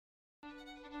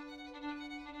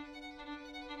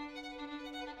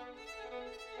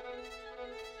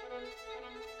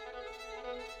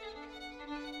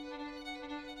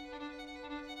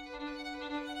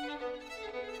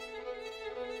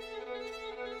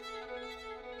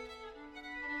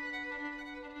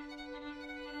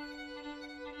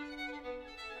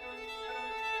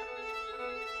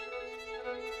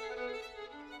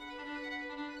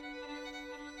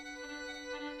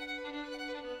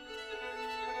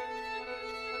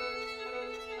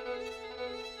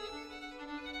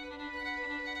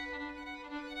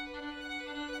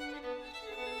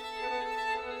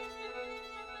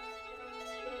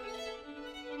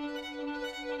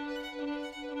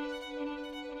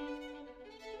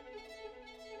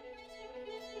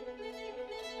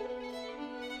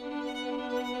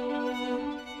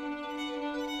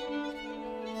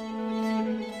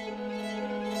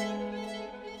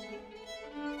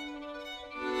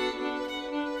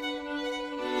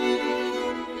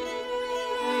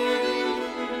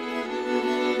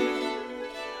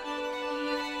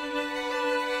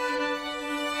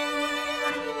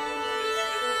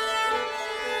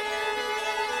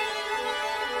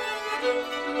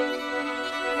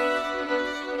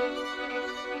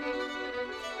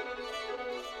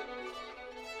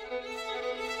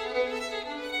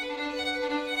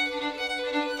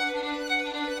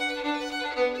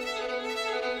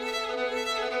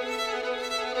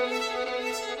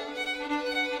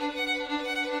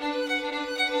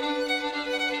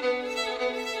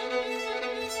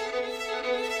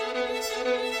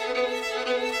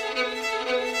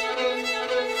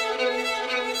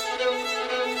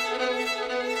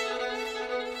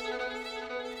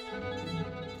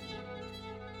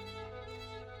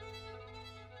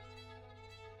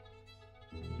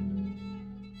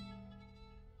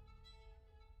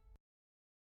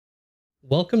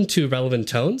Welcome to Relevant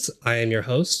Tones. I am your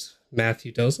host,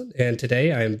 Matthew Doslin, and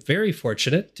today I am very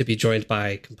fortunate to be joined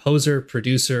by composer,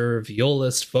 producer,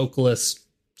 violist, vocalist,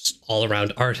 just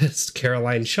all-around artist,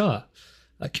 Caroline Shaw.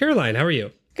 Caroline, how are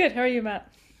you? Good. How are you,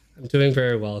 Matt? I'm doing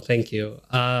very well, thank you.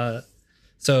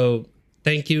 So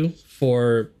thank you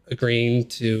for agreeing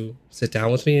to sit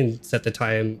down with me and set the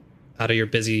time out of your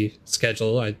busy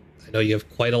schedule. I know you have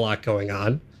quite a lot going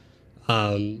on,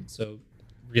 so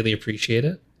really appreciate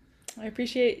it. I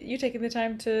appreciate you taking the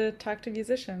time to talk to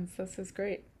musicians. This is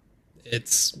great.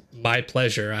 It's my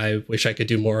pleasure. I wish I could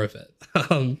do more of it.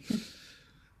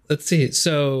 Let's see.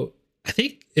 So I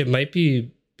think it might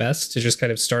be best to just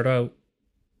kind of start out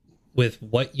with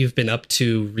what you've been up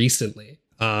to recently.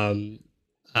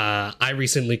 I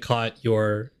recently caught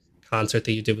your concert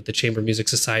that you did with the Chamber Music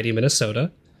Society of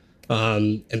Minnesota.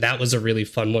 And that was a really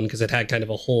fun one because it had kind of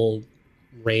a whole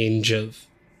range of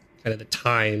kind of the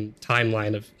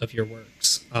timeline of your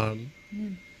works.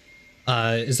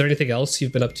 Is there anything else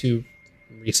you've been up to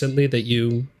recently that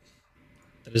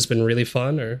has been really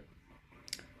fun? Or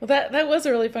Well, that was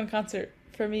a really fun concert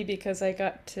for me because I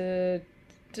got to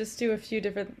just do a few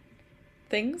different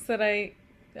things that I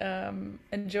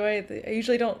enjoy. I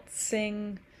usually don't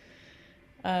sing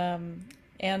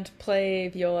and play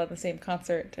viola in the same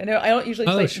concert. I know I don't usually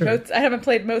play I haven't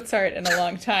played Mozart in a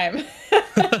long time.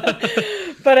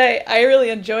 But I really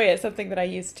enjoy it. Something that I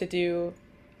used to do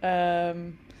a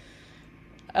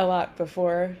lot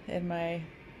before in my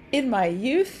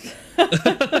youth.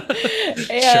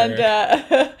 And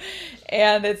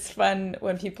and it's fun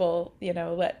when people,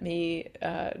 let me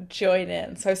join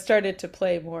in. So I started to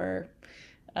play more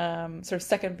sort of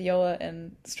second viola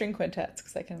and string quintets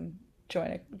because I can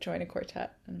join a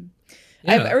quartet. And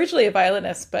I'm originally a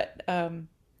violinist, but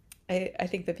I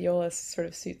think the viola sort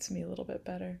of suits me a little bit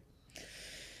better.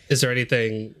 Is there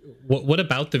anything, what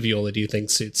about the viola do you think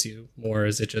suits you more?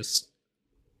 Is it just,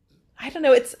 I don't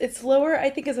know. It's lower. I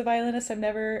think as a violinist, I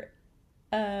never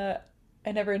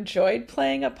enjoyed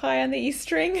playing up high on the E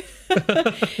string.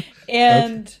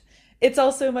 And okay. It's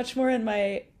also much more in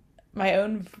my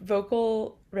own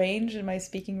vocal range and my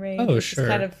speaking range. Oh, sure.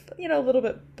 It's kind of, a little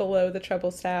bit below the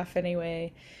treble staff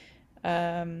anyway.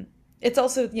 It's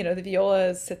also, the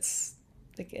viola sits,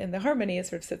 like in the harmony, it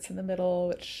sort of sits in the middle,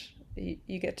 which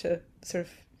you get to sort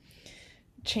of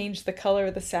change the color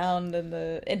of the sound and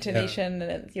the intonation,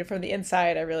 and from the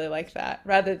inside. I really like that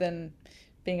rather than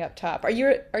being up top.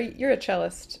 You're a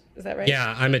cellist, is that right?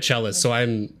 Yeah, I'm a cellist, so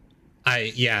I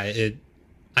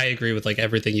agree with like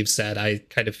everything you've said. I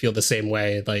kind of feel the same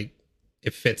way. Like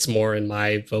it fits more in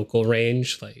my vocal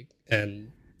range,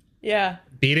 and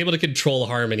being able to control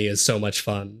harmony is so much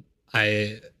fun.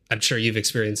 I'm sure you've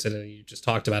experienced it, and you just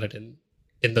talked about it in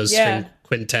those string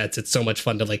quintets. It's so much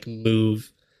fun to like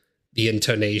move the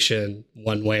intonation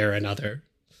one way or another.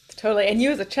 Totally. And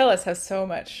you as a cellist have so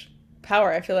much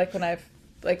power. I feel like when I've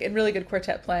in really good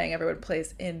quartet playing, everyone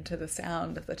plays into the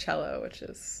sound of the cello, which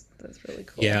is really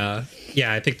cool. Yeah.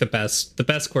 I think the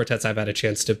best quartets I've had a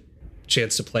chance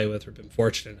to play with, or been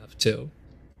fortunate enough to,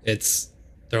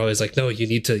 they're always like, no, you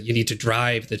need to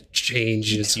drive the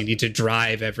changes. You need to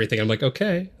drive everything. I'm like,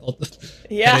 okay.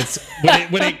 Yeah. And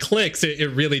it's, when it clicks, it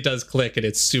really does click, and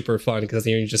it's super fun because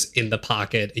you're just in the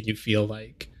pocket and you feel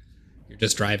like you're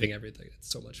just driving everything. It's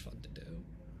so much fun to do.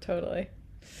 Totally.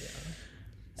 Yeah.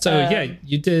 So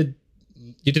you did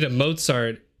a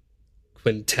Mozart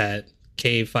quintet,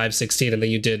 K516, and then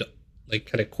you did like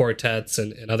kind of quartets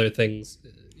and other things,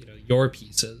 your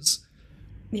pieces.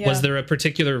 Yeah. Was there a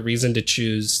particular reason to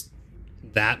choose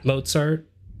that Mozart,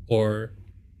 or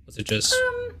was it just...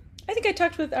 I think I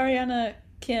talked with Ariana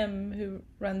Kim, who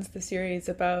runs the series,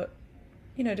 about,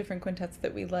 different quintets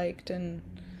that we liked. And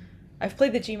I've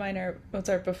played the G minor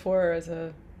Mozart before as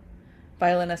a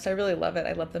violinist. I really love it.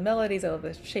 I love the melodies. I love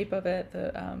the shape of it.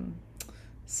 The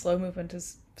slow movement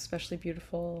is especially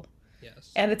beautiful.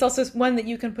 Yes. And it's also one that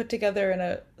you can put together in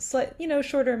a slight,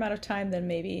 shorter amount of time than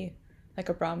maybe like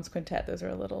a Brahms quintet. Those are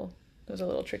a little Those are a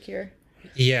little trickier.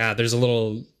 Yeah, there's a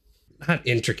little, not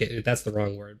intricate, that's the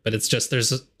wrong word, but it's just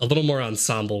there's a little more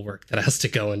ensemble work that has to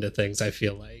go into things, I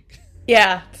feel like.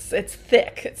 Yeah, it's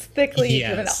thick. It's thickly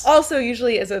driven. Yes. Also,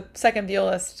 usually as a second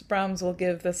violist, Brahms will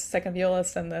give the second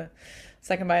violist and the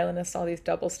second violinist all these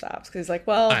double stops because he's like,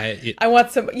 well, I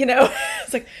want some,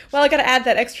 it's like, well, I got to add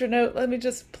that extra note. Let me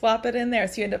just plop it in there.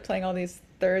 So you end up playing all these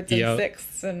thirds and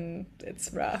sixths, and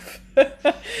it's rough.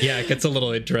 Yeah, it gets a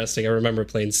little interesting. I remember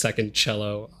playing second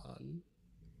cello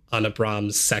on a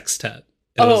Brahms sextet.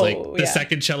 It was like the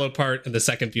second cello part and the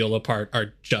second viola part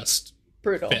are just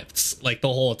brutal fifths, like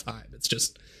the whole time. It's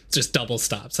just double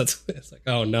stops. It's like,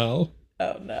 oh no.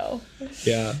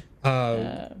 Yeah.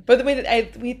 But the way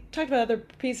that we talked about other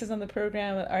pieces on the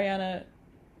program, Ariana,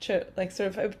 I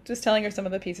was just telling her some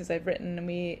of the pieces I've written, and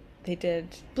they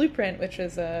did Blueprint, which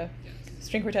was a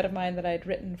string quartet of mine that I'd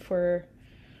written for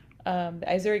the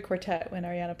Izuri Quartet when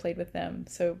Ariana played with them.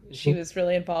 So she was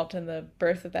really involved in the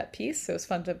birth of that piece. So it was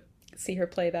fun to see her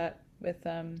play that with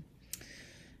a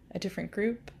different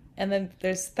group. And then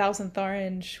there's Thousandth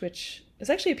Orange, which is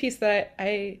actually a piece that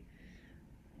I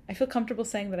feel comfortable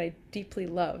saying that I deeply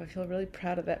love. I feel really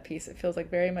proud of that piece. It feels like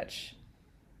very much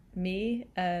me,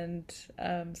 and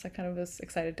so I kind of was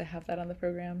excited to have that on the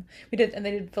program. They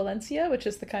did Valencia, which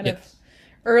is the kind of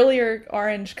earlier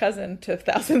Orange cousin to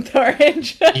Thousandth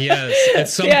Orange. Yes, at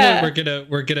some point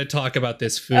we're gonna talk about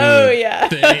this food. Oh yeah,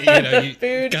 thing.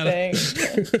 Food thing.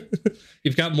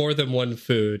 You've got more than one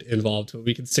food involved, but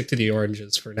we can stick to the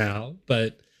oranges for now.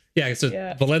 But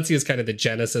Valencia is kind of the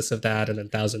genesis of that, and then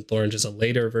Thousandth Orange is a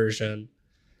later version.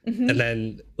 Mm-hmm. And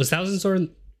then was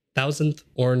Thousandth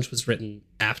Orange was written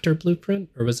after Blueprint,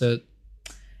 or was it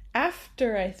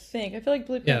after? I think I feel like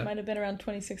Blueprint might have been around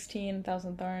 2016.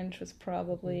 Thousandth Orange was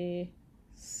probably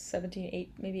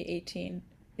 17, maybe 18.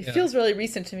 It feels really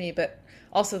recent to me, but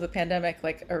also the pandemic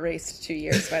erased 2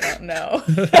 years, so I don't know.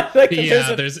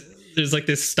 There's like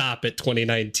this stop at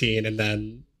 2019, and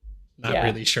then not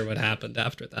really sure what happened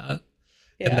after that.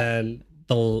 Yeah. And then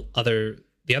the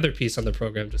other piece on the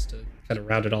program, just to kind of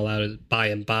round it all out, is By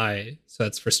and By. So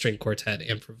that's for string quartet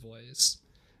and for voice.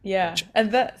 Yeah,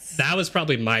 and that was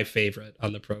probably my favorite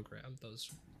on the program.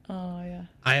 Oh yeah.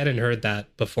 I hadn't heard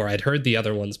that before. I'd heard the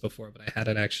other ones before, but I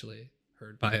hadn't actually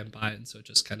heard By and By, and so it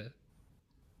just kind of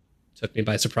took me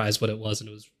by surprise what it was, and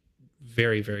it was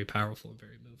very, very powerful and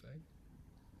very moving.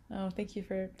 Oh, thank you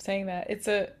for saying that. It's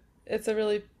a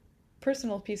really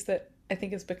personal piece that I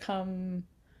think has become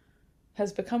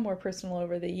more personal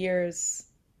over the years.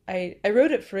 I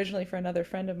wrote it originally for another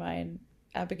friend of mine,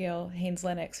 Abigail Haynes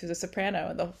Lennox, who's a soprano,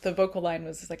 and the vocal line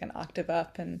was like an octave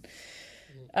up. And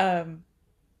then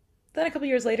a couple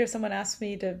years later, someone asked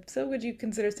me so would you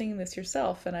consider singing this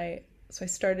yourself? And I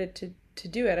started to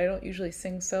do it. I don't usually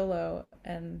sing solo,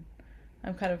 and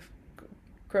I'm kind of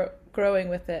growing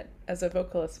with it as a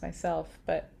vocalist myself.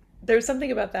 But there was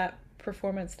something about that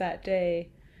performance that day.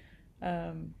 This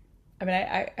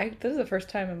was the first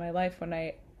time in my life when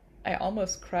I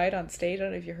almost cried on stage. I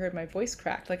don't know if you heard my voice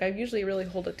cracked. I usually really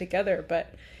hold it together,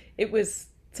 but it was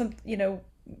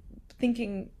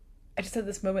thinking, I just had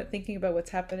this moment thinking about what's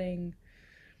happening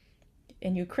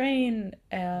in Ukraine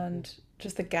and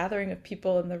just the gathering of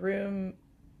people in the room.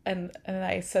 And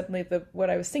I suddenly, what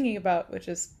I was thinking about, which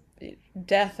is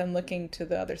death and looking to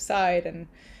the other side, and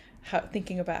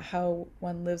thinking about how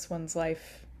one lives one's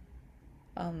life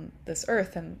on this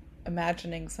earth and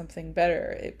imagining something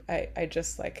better. I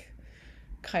just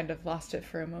kind of lost it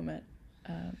for a moment.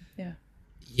 I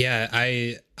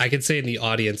could say in the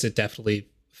audience it definitely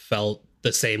felt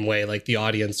the same way. Like the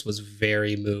audience was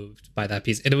very moved by that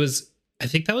piece, and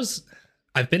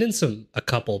I've been in a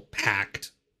couple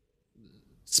packed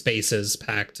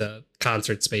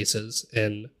concert spaces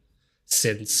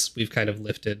since we've kind of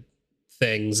lifted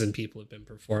things and people have been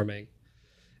performing,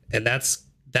 and I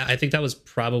think that was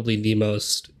probably the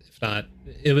most, if not,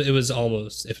 it was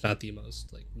almost, if not the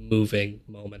most moving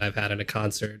moment I've had in a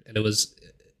concert. And there was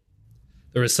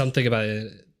something about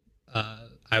it,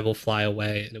 I Will Fly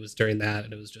Away, and it was during that,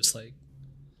 and it was just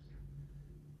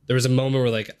there was a moment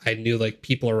where I knew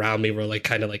people around me were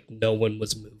kind of no one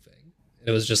was moving. And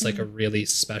it was just a really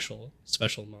special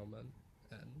moment.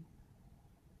 And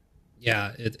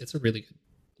yeah, it's a really good,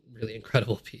 really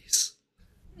incredible piece.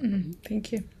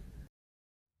 Thank you.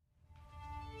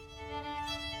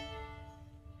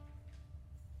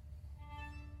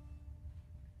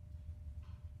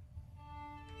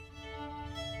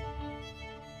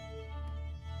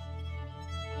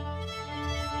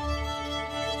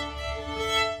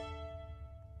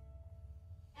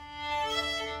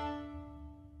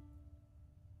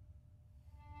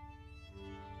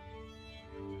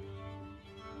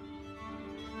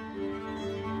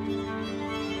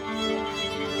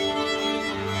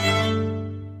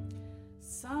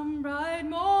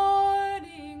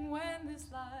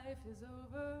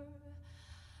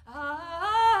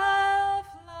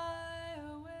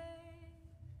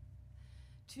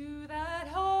 to that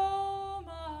home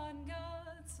on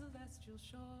God's celestial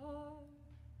shore,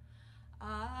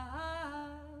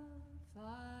 I'll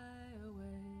fly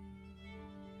away.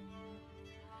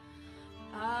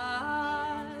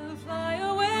 I'll fly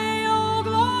away, oh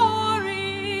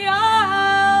glory,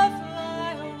 I'll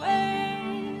fly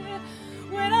away.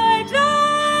 When I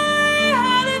die,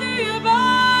 hallelujah,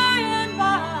 by and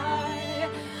by,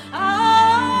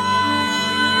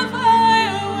 I'll fly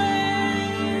away.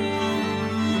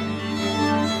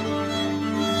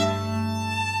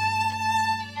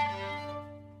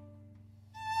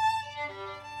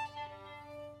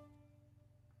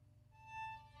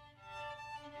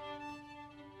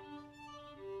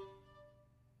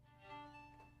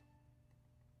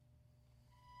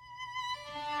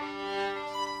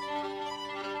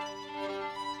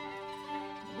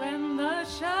 When the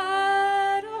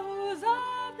shadows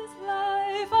of this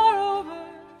life are over,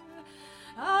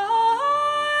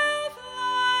 I'll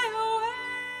fly away.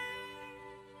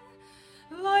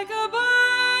 Like a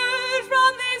bird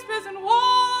from these prison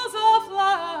walls I'll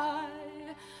fly.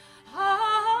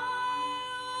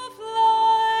 I'll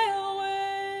fly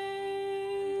away.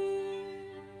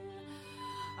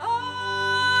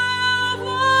 I'll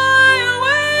fly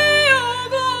away, oh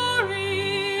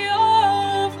glory,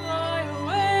 I'll fly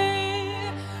away.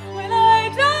 When I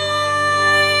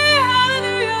die,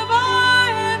 hallelujah, by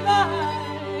and by,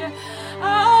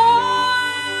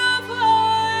 I'll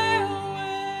fly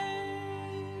away.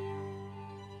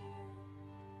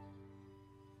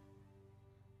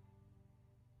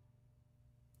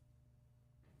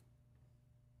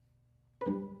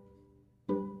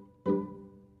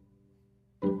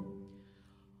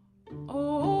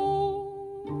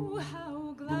 Oh,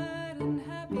 how glad and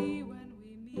happy when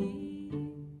we meet.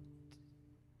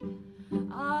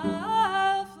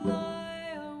 I'll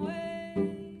fly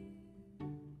away.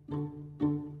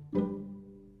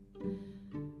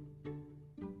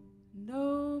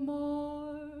 No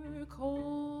more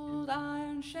cold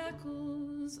iron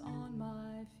shackles on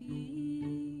my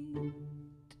feet.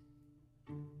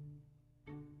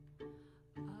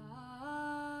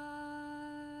 I'll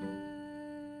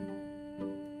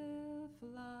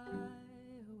fly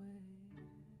away.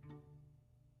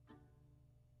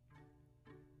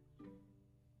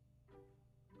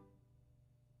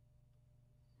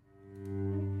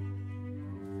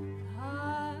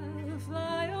 I'll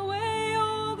fly away,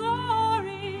 oh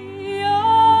glory,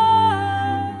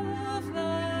 I'll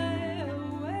fly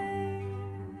away.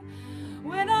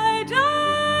 When I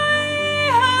die,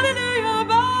 hallelujah,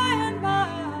 by and by,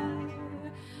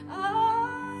 I'll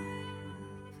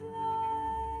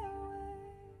fly away.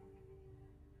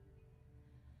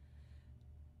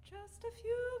 Just a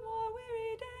few more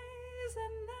weary days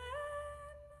and then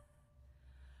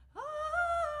I'll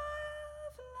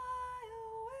fly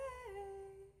away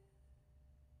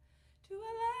to a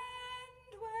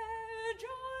land where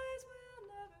joys will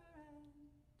never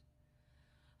end.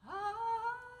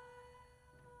 I'll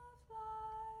fly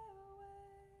away.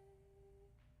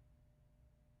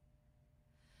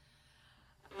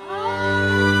 I'll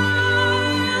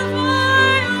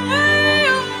fly away,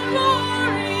 oh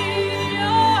glory,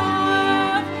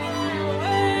 I'll fly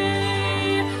away.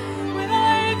 When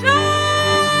I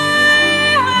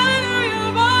die,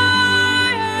 hallelujah,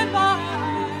 by and by,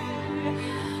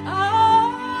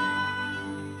 I'll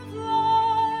fly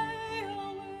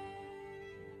away.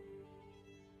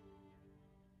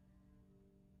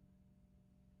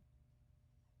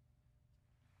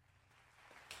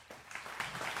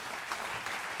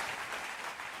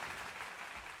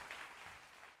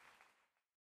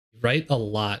 You write a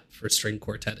lot for string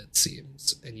quartet, it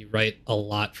seems, and you write a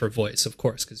lot for voice, of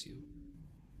course, because you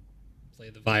play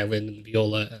the violin and the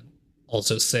viola and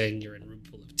also sing. You're in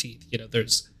Roomful of Teeth. You know,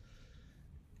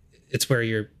 it's where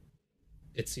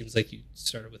it seems like you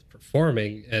started with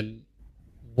performing. And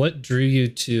what drew you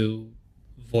to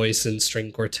voice and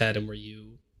string quartet, and were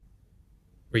you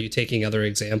taking other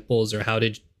examples, or how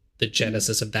did the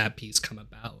genesis of that piece come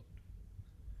about?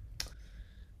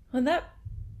 Well, that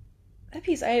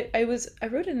piece, I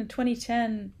wrote it in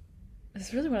 2010.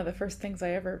 It's really one of the first things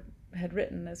I ever had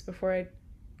written. Is before I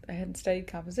hadn't studied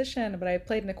composition, but I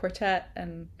played in a quartet,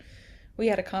 and we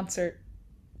had a concert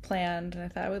planned, and I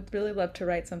thought I would really love to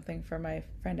write something for my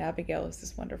friend Abigail, who's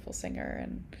this wonderful singer,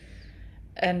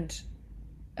 and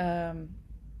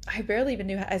I barely even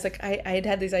knew how. I was like, I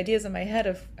had these ideas in my head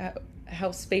of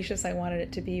how spacious I wanted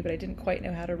it to be, but I didn't quite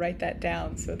know how to write that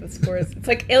down. So the score it's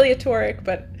like aleatoric,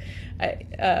 but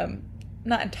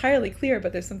not entirely clear,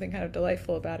 but there's something kind of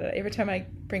delightful about it. Every time I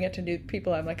bring it to new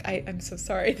people, I'm like, I'm so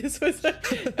sorry. This was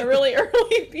a really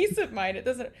early piece of mine. It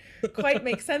doesn't quite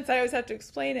make sense. I always have to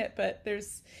explain it, but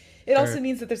it also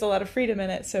means that there's a lot of freedom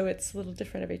in it, so it's a little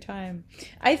different every time.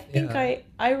 I think I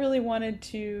really wanted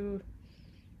to.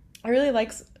 I really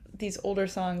like these older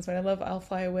songs. But I love "I'll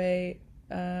Fly Away"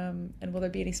 and "Will There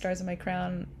Be Any Stars in My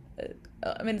Crown."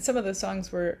 I mean, some of those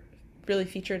songs were really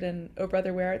featured in "Oh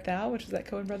Brother, Where Art Thou," which is that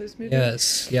Coen Brothers movie.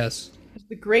 Yes, yes. It's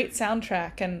a great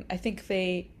soundtrack, and I think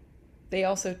they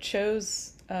also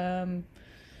chose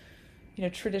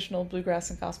traditional bluegrass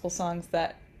and gospel songs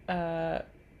that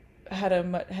had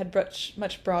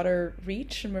much broader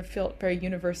reach and were felt very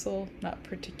universal, not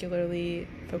particularly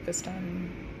focused on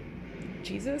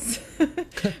Jesus,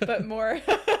 but more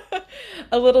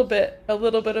a little bit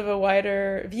of a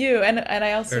wider view. And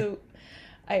I also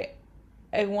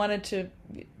I wanted to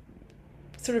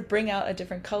sort of bring out a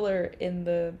different color in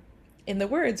the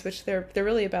words, which they're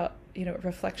really about,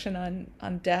 reflection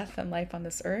on death and life on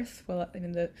this earth. Well, I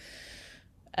mean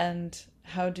and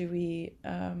how do we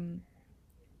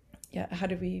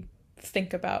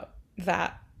think about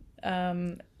that?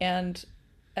 And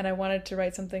I wanted to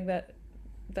write something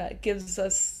that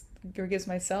gives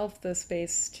myself the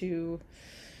space to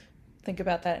think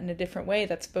about that in a different way.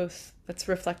 That's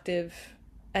reflective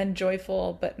and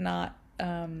joyful, but not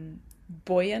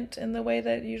buoyant in the way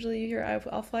that usually you hear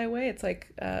 "I'll Fly Away." It's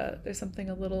like there's something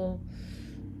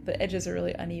the edges are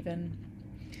really uneven.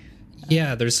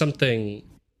 Yeah, there's something,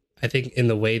 I think, in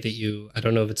the way that I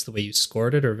don't know if it's the way you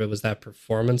scored it or if it was that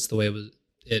performance, the way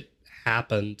it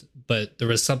happened, but there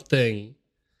was something,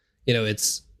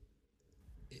 it's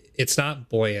not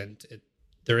buoyant.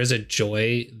 There is a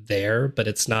joy there, but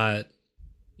it's not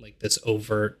like this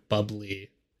overt, bubbly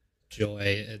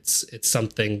joy. It's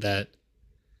something that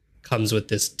comes with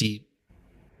this deep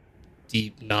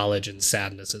knowledge and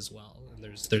sadness as well. And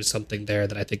there's something there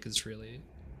that I think is really,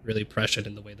 really prescient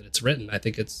in the way that it's written. I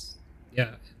think that's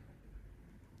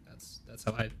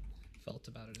how I felt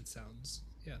about it. It sounds,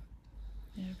 yeah.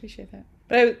 Yeah, I appreciate that.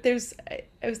 But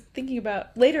I was thinking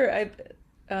about later.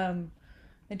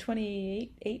 In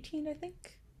 2018, I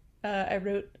think, I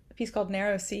wrote a piece called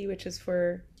 "Narrow Sea," which is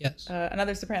for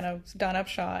another soprano, Dawn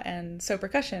Upshaw, and so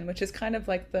percussion, which is kind of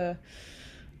like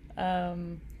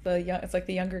it's like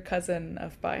the younger cousin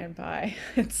of By and By.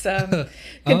 It's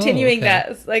continuing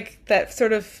that, like that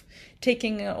sort of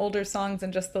taking older songs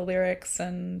and just the lyrics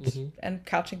and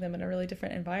couching them in a really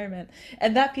different environment.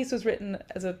 And that piece was written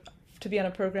to be on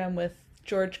a program with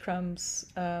George Crumb's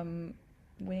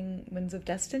Winds of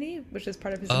Destiny, which is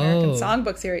part of his American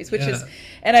Songbook series, which is,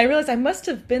 and I realized I must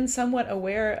have been somewhat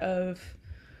aware of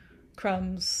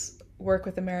Crumb's work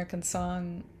with American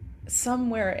Song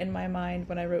somewhere in my mind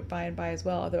when I wrote By and By as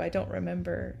well, although I don't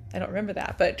remember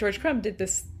that. But George Crumb did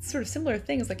this sort of similar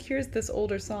thing. It's like, here's this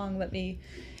older song,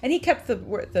 and he kept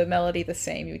the melody the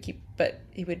same. But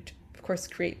he would of course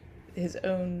create his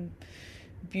own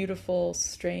beautiful,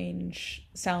 strange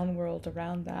sound world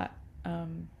around that.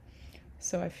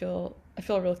 So I feel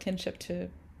a real kinship to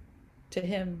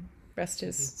him. Rest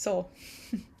his soul.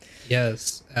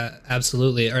 Yes,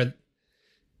 absolutely.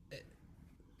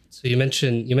 So you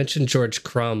mentioned George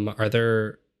Crumb. Are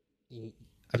there?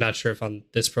 I'm not sure if on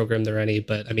this program there are any,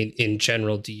 but I mean, in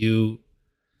general, do you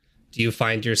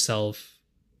find yourself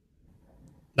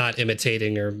not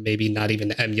imitating or maybe not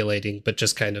even emulating, but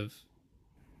just kind of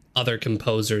other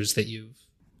composers that you've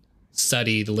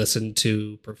studied, listened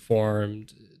to,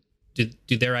 performed?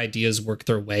 Do their ideas work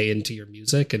their way into your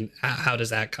music, and how does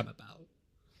that come about?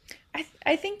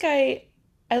 I think I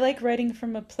like writing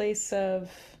from a place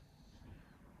of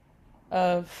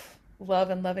love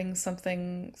and loving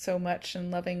something so much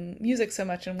and loving music so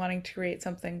much and wanting to create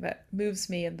something that moves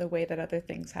me in the way that other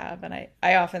things have. And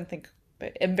I often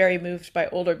am very moved by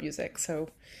older music, so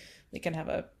we can have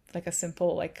a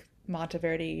simple like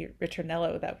Monteverdi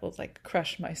ritornello that will like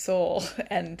crush my soul,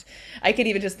 and I could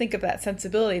even just think of that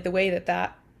sensibility, the way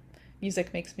that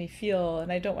music makes me feel.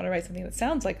 And I don't want to write something that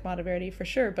sounds like Monteverdi for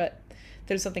sure, but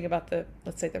there's something about the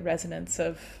resonance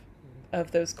of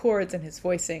those chords and his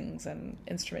voicings and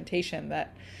instrumentation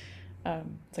that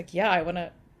it's like, yeah, I want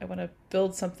to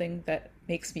build something that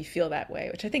makes me feel that way,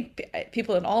 which I think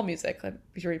people in all music, like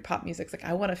if you read pop music, it's like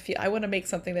I want to make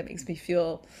something that makes me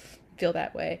feel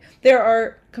that way. There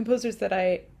are composers that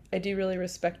I do really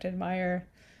respect and admire,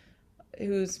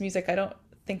 whose music I don't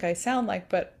think I sound like,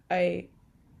 but I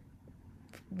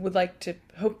would like to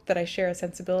hope that I share a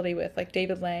sensibility with, like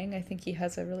David Lang. I think he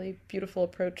has a really beautiful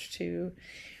approach to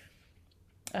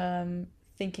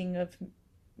thinking of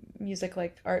music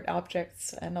like art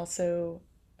objects, and also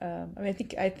I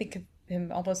think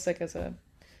him almost like as an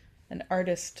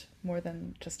artist more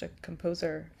than just a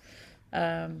composer.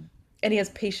 And he has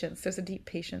patience. There's a deep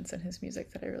patience in his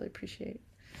music that I really appreciate.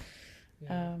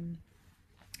 Yeah.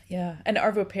 Yeah, and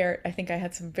Arvo Pärt, I think I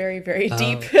had some very, very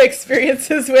deep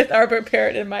experiences with Arvo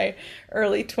Pärt in my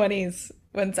early 20s.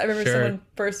 When I remember someone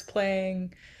first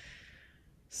playing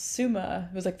Suma.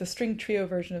 It was like the string trio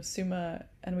version of Suma,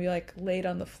 and we like laid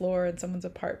on the floor in someone's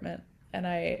apartment, and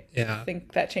I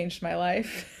think that changed my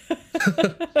life.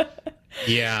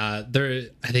 Yeah,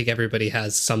 I think everybody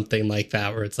has something like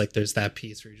that where it's like there's that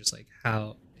piece where you're just like,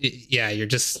 you're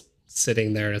just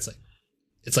sitting there and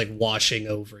it's like washing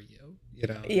over you. You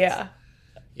know?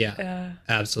 Yeah,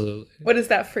 absolutely. What is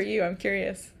that for you? I'm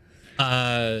curious.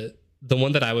 The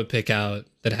one that I would pick out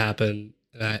that happened,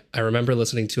 and I remember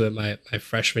listening to it my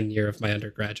freshman year of my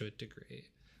undergraduate degree,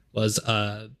 was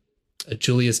a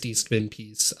Julius Eastman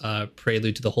piece,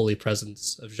 Prelude to the Holy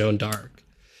Presence of Joan d'Arc.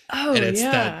 Oh, and it's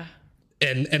that,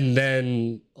 and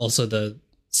then also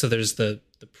there's the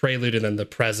prelude and then the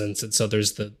presence, and so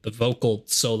there's the vocal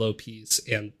solo piece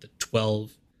and the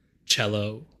 12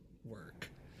 cello work.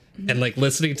 And like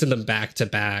listening to them back to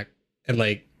back and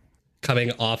like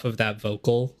coming off of that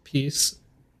vocal piece,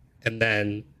 and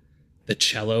then the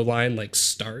cello line like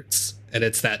starts and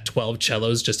it's that 12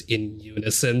 cellos just in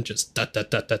unison, just da da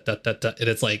da da da da da, and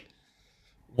it's like,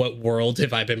 what world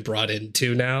have I been brought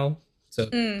into now? So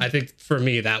I think for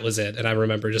me that was it. And I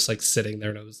remember just like sitting there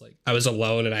and I was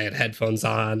alone and I had headphones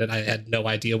on and I had no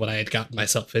idea what I had gotten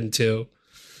myself into.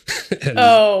 And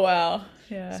oh wow.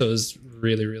 Yeah. So it was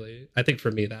really, really, I think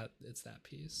for me that it's that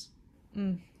piece.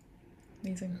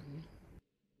 Amazing.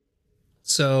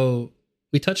 So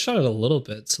we touched on it a little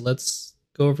bit. So let's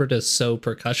go over to So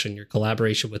Percussion, your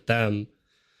collaboration with them.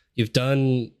 You've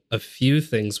done a few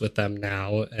things with them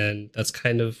now, and that's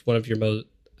kind of one of your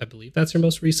I believe that's your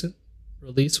most recent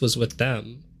release was with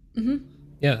them. Mm-hmm.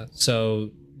 Yeah.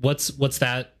 So what's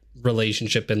that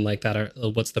relationship been like that? Or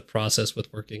what's the process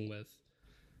with working with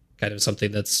kind of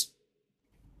something that's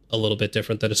a little bit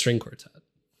different than a string quartet?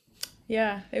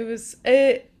 Yeah, it's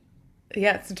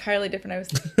entirely different. I was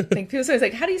thinking, people say,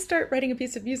 like, how do you start writing a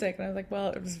piece of music? And I was like,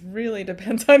 well, it really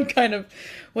depends on kind of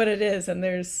what it is. And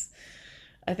there's,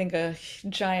 I think, a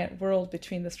giant world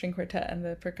between the string quartet and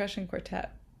the percussion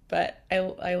quartet. But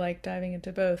I like diving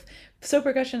into both. So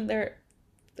Percussion,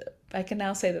 I can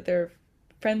now say that they're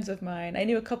friends of mine. I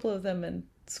knew a couple of them in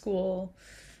school,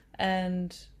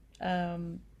 and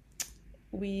I'd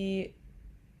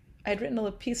written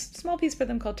a small piece for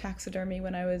them called Taxidermy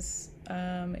when I was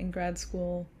in grad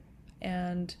school,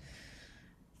 and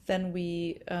then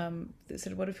we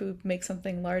said, what if we make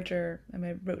something larger? And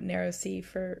I wrote Narrow Sea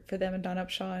for them and Don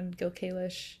Upshaw and Gil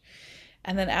Kalish.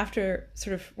 And then after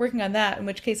sort of working on that, in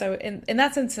which case in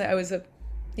that sense I was a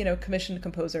commissioned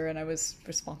composer, and I was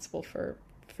responsible for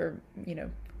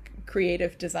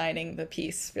creative designing the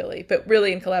piece, really, but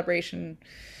really in collaboration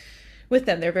with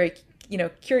them. They're very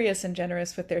curious and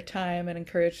generous with their time and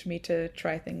encouraged me to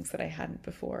try things that I hadn't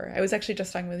before. I was actually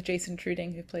just talking with Jason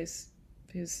Truding,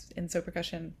 who's in So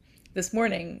Percussion, this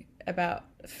morning about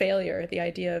failure, the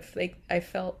idea of I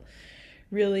felt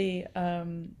really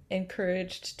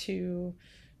encouraged to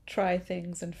try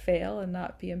things and fail and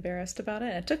not be embarrassed about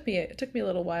it. And it took me a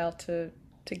little while to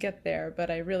get there, but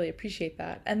I really appreciate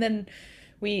that. And then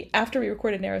after we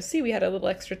recorded Narrow Sea, we had a little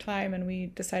extra time, and we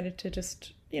decided to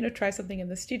just try something in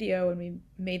the studio, and we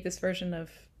made this version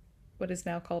of what is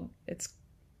now called its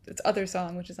other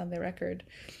song, which is on the record,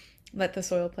 Let the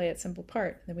Soil Play Its Simple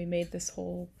Part. And then we made this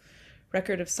whole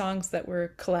record of songs that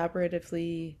were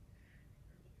collaboratively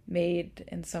made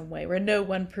in some way, where no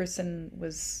one person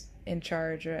was in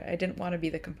charge, or I didn't want to be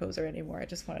the composer anymore. I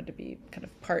just wanted to be kind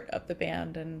of part of the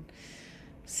band and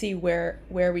see where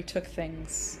we took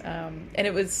things. And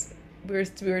it was, we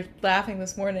were laughing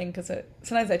this morning because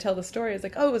sometimes I tell the story. It's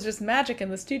like, oh, it was just magic in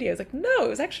the studio. It's like, no, it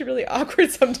was actually really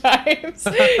awkward sometimes.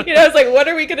 It's like, what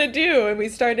are we gonna do? And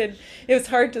it was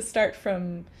hard to start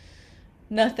from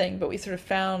nothing, but we sort of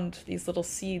found these little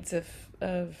seeds of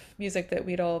music that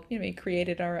we'd all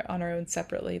created on our own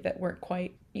separately, that weren't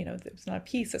quite, it's not a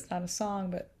piece, it's not a song,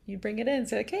 but you bring it in and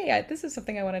say, like, hey, this is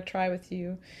something I want to try with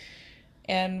you,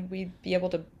 and we'd be able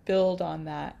to build on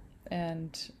that.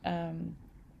 And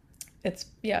it's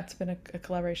been a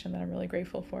collaboration that I'm really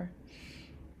grateful for.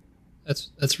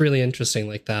 That's really interesting,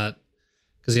 like that,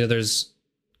 because there's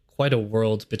quite a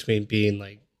world between being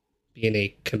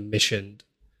a commissioned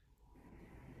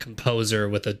composer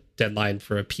with a deadline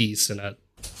for a piece and a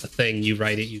thing. You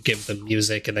write it, you give them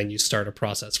music, and then you start a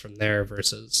process from there,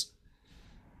 versus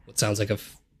what sounds like a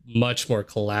much more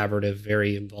collaborative,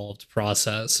 very involved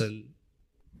process. And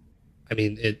I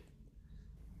mean,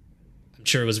 I'm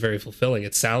sure it was very fulfilling.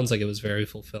 It sounds like it was very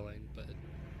fulfilling, but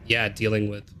yeah, dealing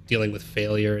with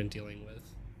failure and dealing with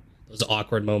those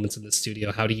awkward moments in the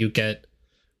studio. How do you get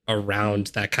around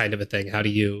that kind of a thing? How do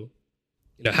you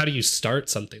start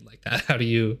something like that? How do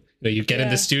you you get in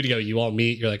the studio, you all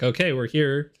meet, you're like, okay, we're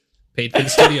here, paid for the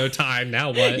studio time, now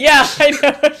what? Yeah, I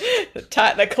know.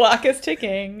 The clock is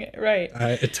ticking, right?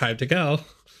 Time to go.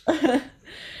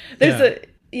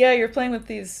 You're playing with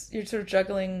these, you're sort of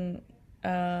juggling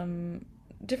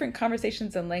different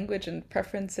conversations and language and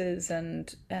preferences,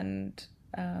 and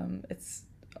it's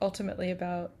ultimately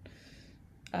about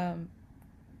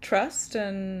trust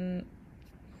and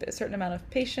a certain amount of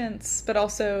patience, but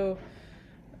also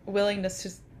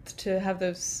willingness to have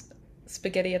those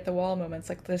spaghetti at the wall moments,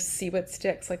 like let's see what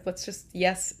sticks, like let's just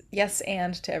yes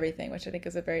and to everything, which I think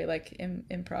is a very like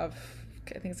improv.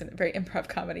 I think it's a very improv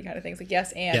comedy kind of thing. It's like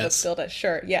yes and let's build it.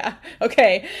 Sure, yeah,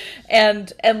 okay,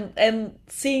 and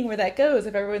seeing where that goes.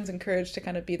 If everyone's encouraged to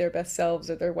kind of be their best selves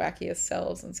or their wackiest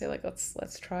selves, and say like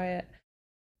let's try it.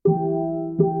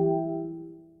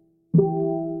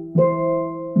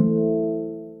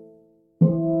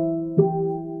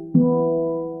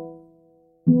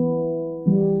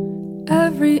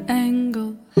 Every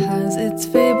angle has its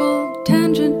fabled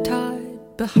tangent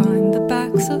tied behind the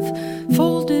backs of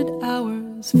folded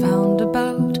hours, found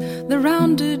about the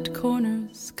rounded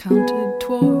corners, counted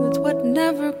towards what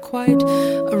never quite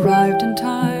arrived in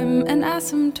time, an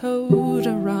asymptote,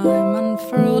 a rhyme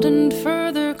unfurled and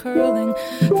further curling,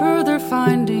 further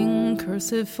finding,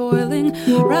 cursive foiling,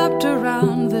 wrapped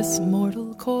around this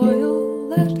mortal coil.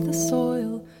 Let the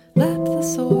soil, let the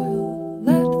soil,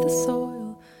 let the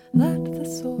soil, let the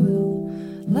soil,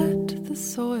 let the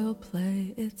soil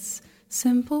play its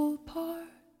simple part.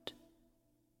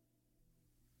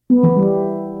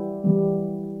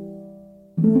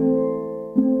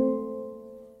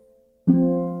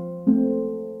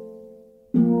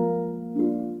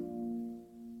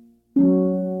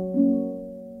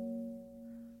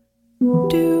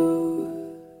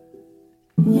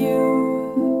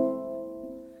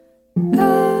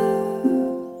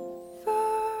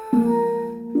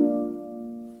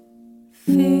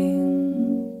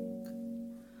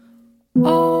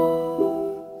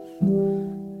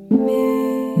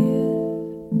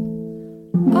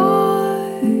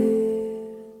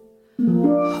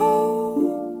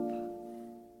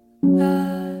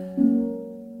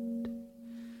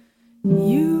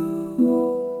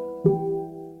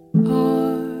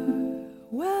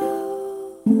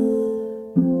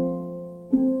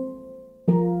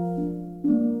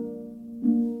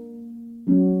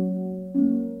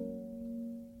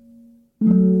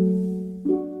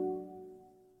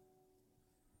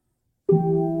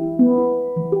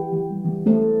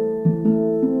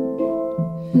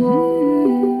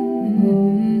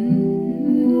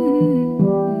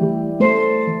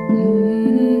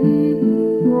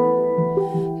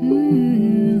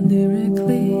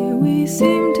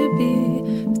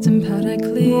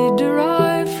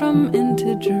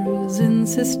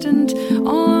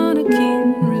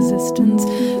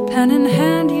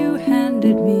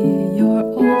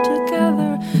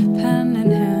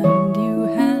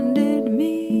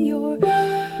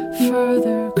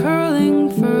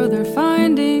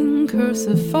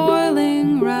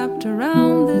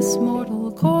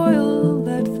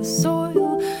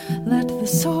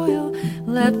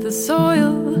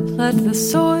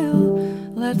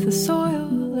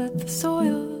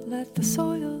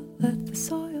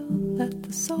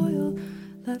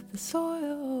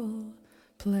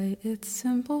 Play its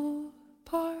simple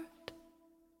part.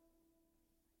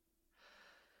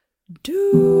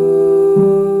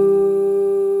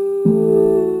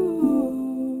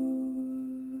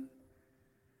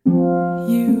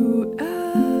 You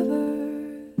ever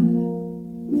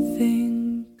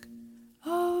think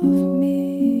of me?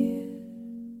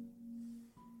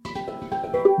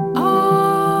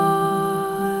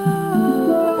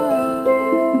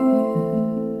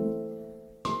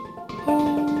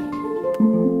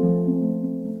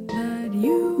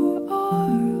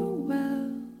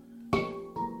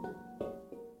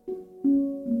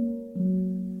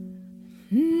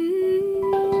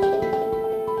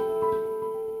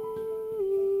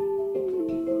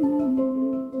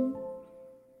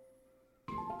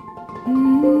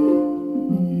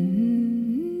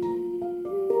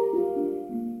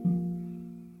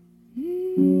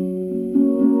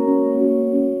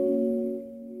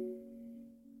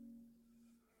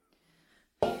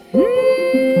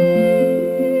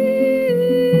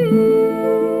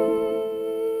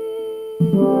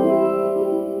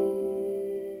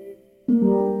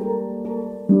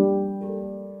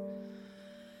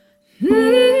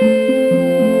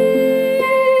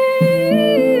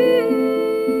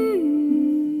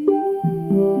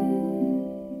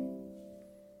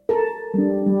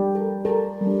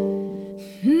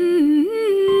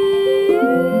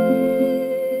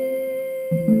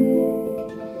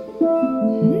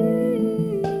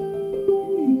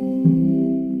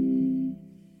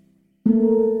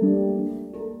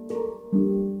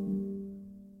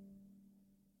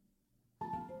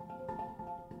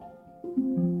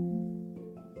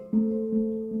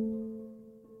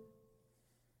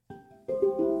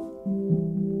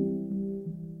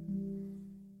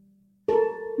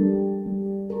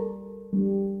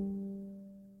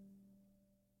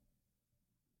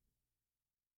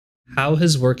 how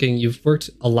has working, you've worked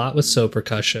a lot with So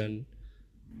Percussion,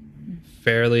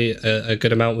 fairly a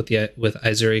good amount with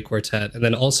Izuri Quartet, and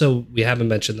then also we haven't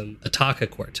mentioned them, Ataka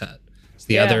Quartet. It's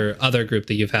the other group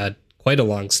that you've had quite a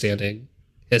long-standing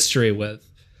history with.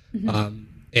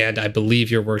 And I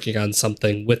believe you're working on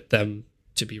something with them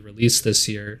to be released this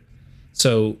year.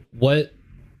 So what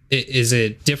is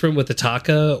it different with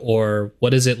Ataka, or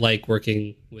what is it like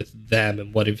working with them,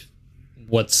 and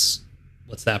what's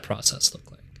that process look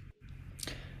like?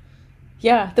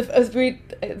 Yeah,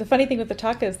 the funny thing with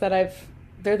Ataka is that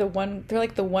they're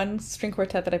like the one string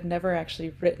quartet that I've never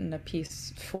actually written a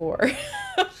piece for.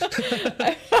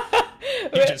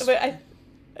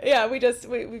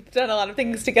 We've done a lot of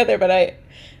things together, but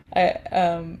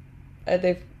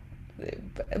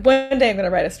one day I'm going to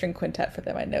write a string quintet for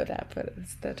them. I know that, but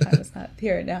the time is not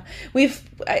here now.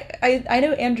 I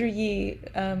know Andrew Yee.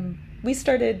 We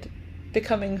started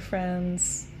becoming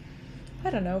friends, I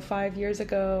don't know, 5 years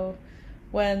ago,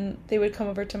 when they would come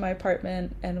over to my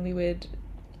apartment and we'd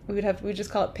just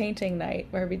call it painting night,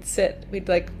 where we'd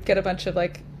like get a bunch of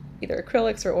like either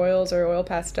acrylics or oils or oil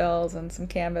pastels and some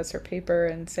canvas or paper,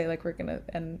 and say like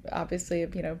and obviously,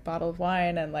 bottle of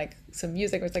wine and like some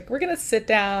music. It's like, we're gonna sit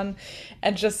down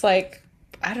and just like,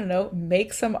 I don't know,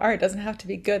 make some art. It doesn't have to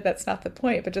be good, that's not the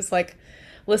point, but just like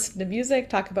listen to music,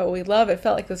 talk about what we love. It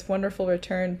felt like this wonderful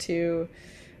return to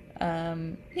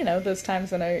those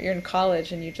times when you're in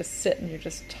college and you just sit and you're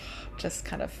just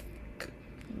kind of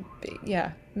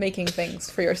making things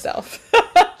for yourself.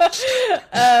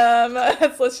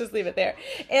 Let's just leave it there.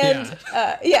 And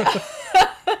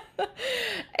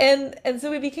and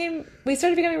so we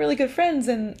started becoming really good friends,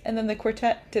 and then the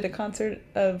quartet did a concert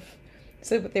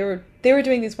so they were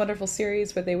doing these wonderful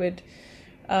series where they would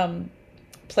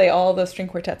play all the string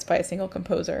quartets by a single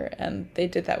composer, and they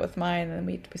did that with mine, and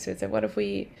we said, what if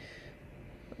we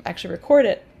actually record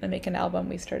it and make an album?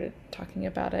 We started talking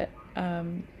about it.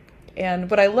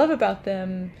 And what I love about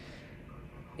them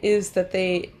is that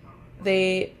they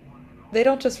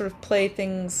don't just sort of play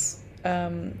things,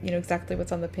 exactly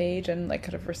what's on the page and like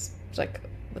kind of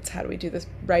how do we do this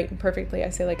right and perfectly? I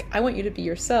say, like, I want you to be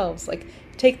yourselves. Like,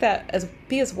 take that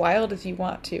be as wild as you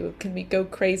want to. Can we go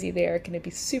crazy there? Can it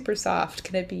be super soft?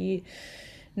 Can it be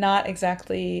not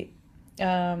exactly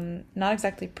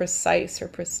precise or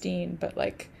pristine, but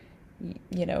like,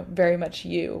 very much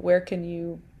you? Where can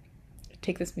you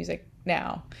take this music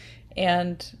now?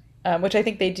 And which I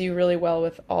think they do really well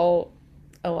with a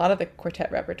lot of the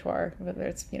quartet repertoire, whether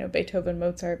it's Beethoven,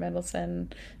 Mozart,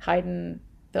 Mendelssohn, Haydn.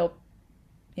 They'll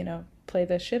play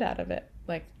the shit out of it.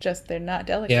 Like, just, they're not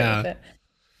delicate with it.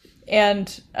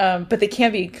 And but they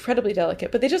can be incredibly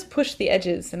delicate, but they just push the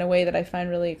edges in a way that I find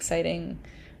really exciting,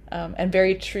 and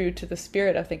very true to the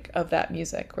spirit, I think, of that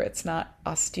music, where it's not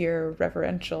austere,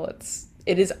 reverential.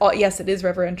 It is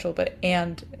reverential, but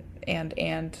and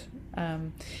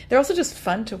they're also just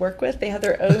fun to work with. They have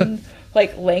their own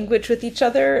like language with each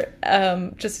other,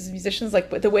 just as musicians, like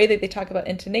the way that they talk about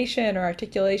intonation or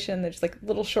articulation. There's like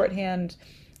little shorthand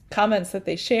comments that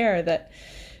they share that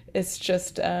it's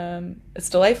just it's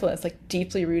delightful. It's like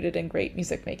deeply rooted in great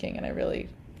music making, and I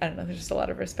don't know, there's just a lot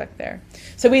of respect there.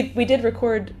 So we did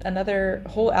record another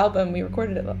whole album. We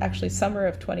recorded it actually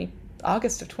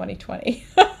August of 2020.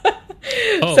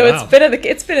 So wow.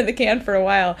 It's been in the can for a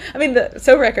while. I mean, the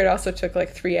So record also took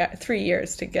like 3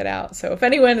 years to get out. So if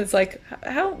anyone is like,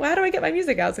 how do I get my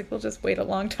music out? It's like, we'll just wait a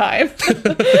long time.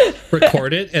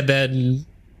 Record it and then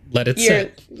let it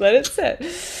sit. Let it sit.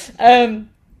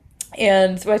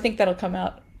 And so I think that'll come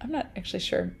out, I'm not actually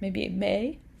sure, maybe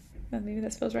May. Maybe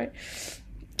that feels right.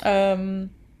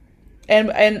 And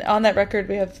on that record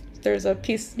there's a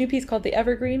new piece called The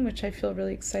Evergreen, which I feel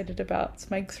really excited about.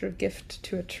 It's my sort of gift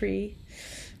to a tree.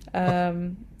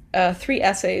 3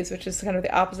 essays, which is kind of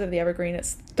the opposite of the evergreen.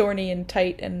 It's thorny and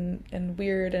tight and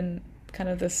weird, and kind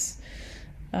of this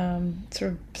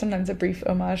sort of sometimes a brief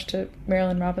homage to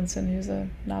Marilyn Robinson, who's a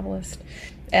novelist.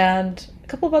 And a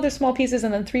couple of other small pieces,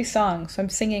 and then 3 songs. So I'm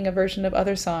singing a version of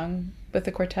Other Song with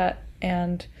the quartet,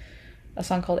 and a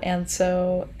song called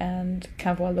Anso, and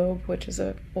Qu'un voit l'aube, which is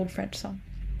an old French song.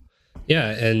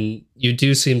 Yeah, and you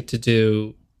do seem to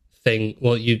do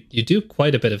you do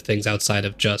quite a bit of things outside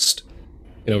of just,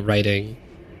 writing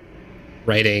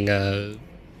a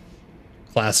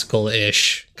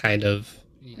classical-ish kind of,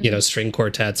 string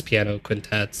quartets, piano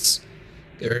quintets,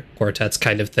 or quartets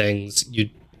kind of things. You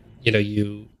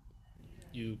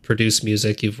produce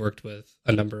music. You've worked with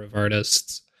a number of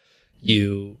artists.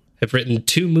 You have written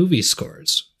 2 movie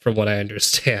scores, from what I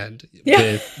understand,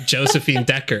 with Josephine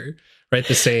Decker. Right,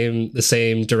 the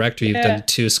same director. You've done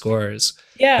 2 scores.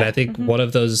 Yeah, and I think one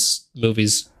of those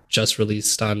movies just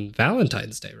released on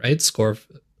Valentine's Day, right? Score,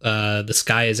 The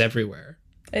Sky is Everywhere.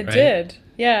 It did,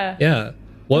 yeah. Yeah.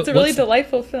 It's a really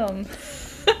delightful film.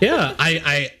 Yeah,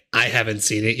 I haven't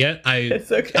seen it yet.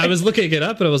 It's okay. I was looking it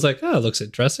up and I was like, oh, it looks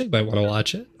interesting. Might want to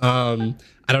watch it. I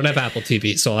don't have Apple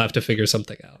TV, so I'll have to figure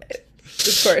something out.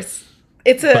 Of course,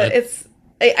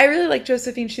 I really like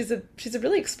Josephine. She's a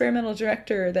really experimental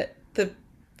director. That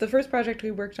the first project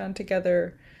we worked on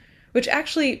together, which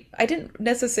actually I didn't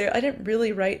really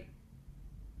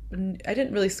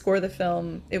score the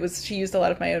film. She used a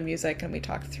lot of my own music and we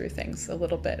talked through things a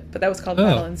little bit. But that was called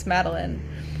Madeline's Madeline,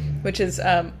 which is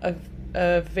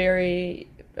a very,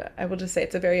 I will just say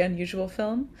it's a very unusual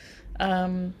film.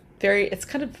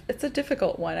 It's a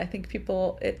difficult one. I think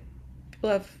people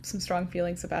have some strong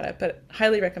feelings about it, but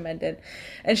highly recommended.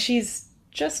 And she's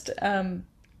just, I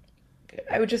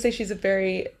would just say she's a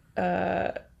very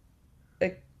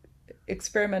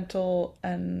experimental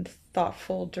and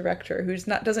thoughtful director who's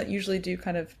doesn't usually do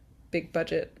kind of big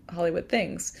budget Hollywood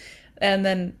things. And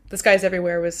then The Skies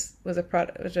Everywhere was a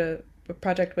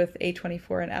project with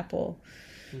A24 and Apple.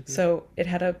 Mm-hmm. So it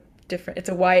had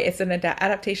it's an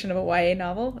adaptation of a YA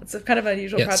novel. It's a kind of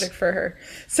unusual project for her.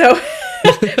 So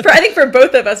I think for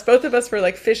both of us were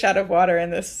like fish out of water in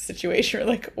this situation. We're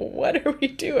like, what are we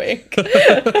doing?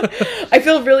 I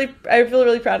feel really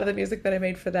proud of the music that I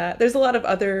made for that. There's a lot of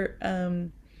other,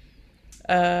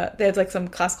 there's like some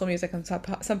classical music and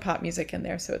some pop music in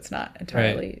there. So it's not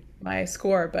entirely my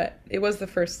score, but it was the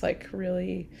first like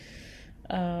really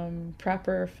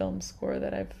proper film score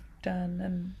that I've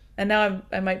done. And now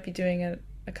I might be doing a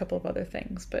couple of other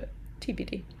things, but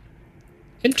TBD.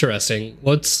 Interesting.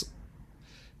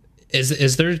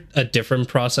 Is there a different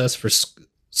process for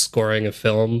scoring a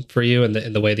film for you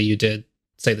in the way that you did,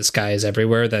 say, The Sky is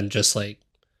Everywhere, than just like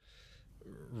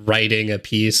writing a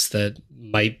piece that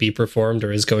might be performed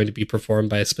or is going to be performed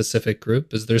by a specific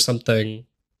group? Is there something?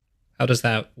 How does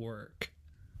that work?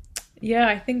 Yeah,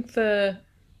 I think the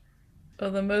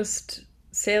most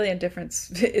salient difference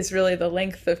is really the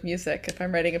length of music. If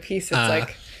I'm writing a piece, it's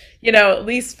like, at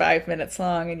least 5 minutes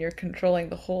long and you're controlling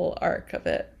the whole arc of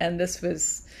it. And this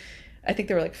was, I think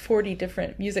there were like 40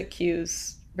 different music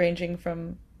cues ranging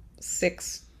from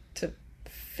 6 to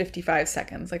 55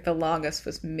 seconds. Like the longest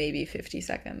was maybe 50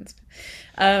 seconds.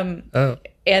 And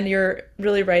you're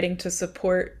really writing to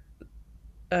support,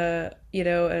 a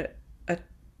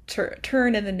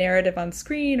turn in the narrative on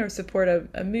screen, or support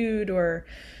a mood, or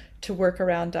to work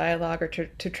around dialogue, or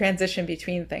to transition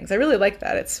between things. I really like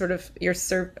that. It's sort of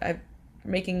I'm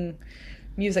making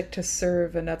music to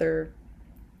serve another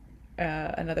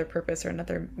purpose or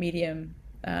another medium.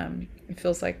 It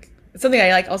feels like it's something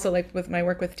I like. Also, like with my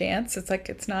work with dance, it's like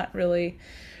it's not really.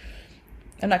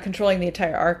 I'm not controlling the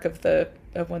entire arc of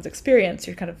one's experience.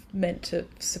 You're kind of meant to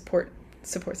support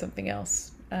something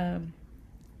else. I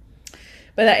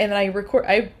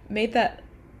made that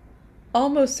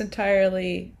almost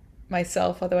entirely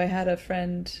myself, although I had a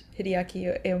friend,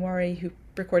 Hideaki Eomori, who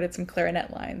recorded some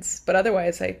clarinet lines. But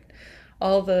otherwise,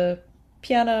 all the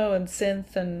piano and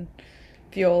synth and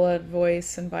viola and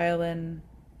voice and violin,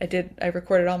 I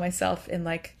recorded all myself in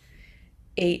like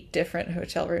 8 different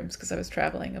hotel rooms because I was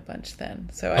traveling a bunch then.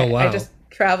 So I just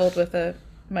traveled with a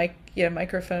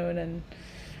microphone and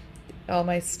all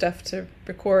my stuff to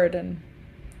record, and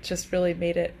just really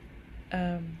made it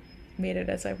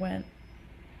as I went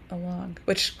along,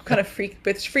 which kind of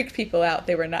freaked people out.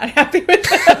 They were not happy with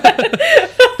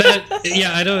that.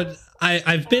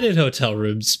 I've been in hotel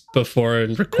rooms before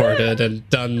and recorded and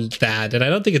done that, and I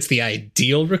don't think it's the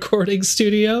ideal recording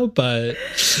studio, but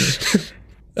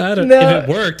I don't know.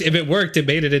 If it worked, it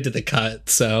made it into the cut.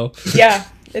 So yeah,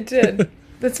 it did.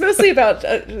 It's mostly about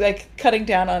like cutting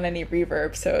down on any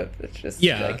reverb, so it's just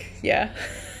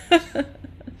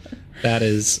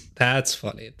That's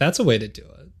funny. That's a way to do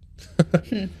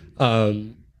it.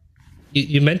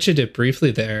 You mentioned it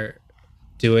briefly there,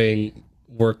 doing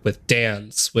work with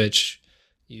dance, which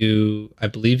I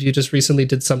believe you just recently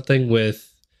did something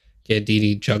with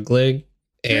Gandini Juggling,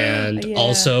 and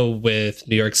also with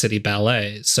New York City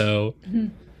Ballet. So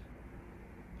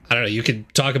I don't know, you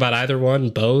could talk about either one,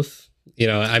 both.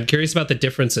 I'm curious about the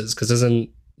differences, because isn't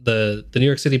the New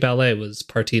York City Ballet was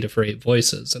Partita for 8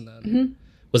 Voices, and then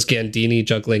was Gandini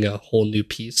Juggling a whole new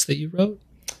piece that you wrote?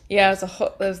 Yeah,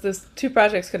 those 2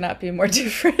 projects could not be more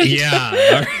different. Yeah.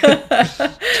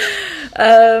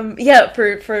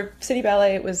 For City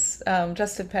Ballet, it was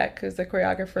Justin Peck, who's the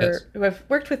choreographer, who I've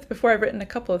worked with before. I've written a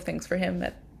couple of things for him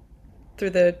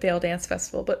through the Vail Dance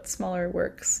Festival, but smaller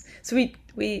works. So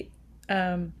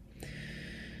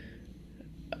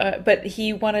but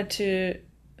he wanted to,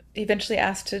 eventually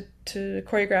asked to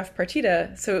choreograph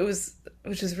Partita. So it was,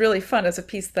 which was really fun. It was a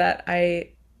piece that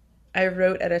I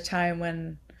wrote at a time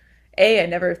when I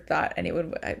never thought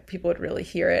people would really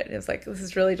hear it. It was like, this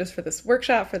is really just for this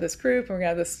workshop for this group, and we're gonna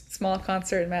have this small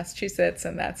concert in Massachusetts,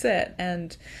 and that's it.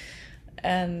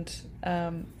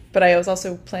 But I was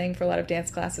also playing for a lot of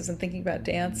dance classes and thinking about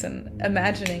dance and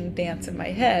imagining dance in my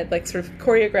head, like sort of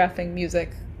choreographing music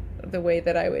the way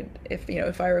that I would, if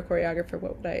I were a choreographer,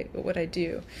 what would I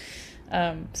do?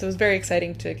 So it was very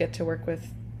exciting to get to work with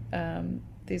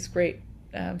these great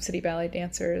City Ballet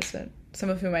dancers, and some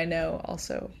of whom I know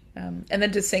also, and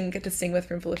then get to sing with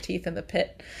Roomful of Teeth in the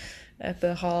pit at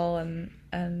the hall, and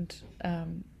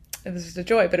it was just a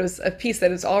joy. But it was a piece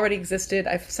that has already existed.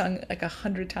 I've sung like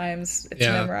 100 times. It's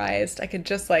memorized. I could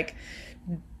just like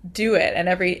do it, and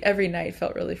every night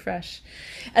felt really fresh.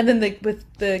 And then with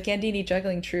the Gandini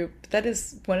juggling troupe, that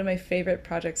is one of my favorite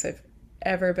projects I've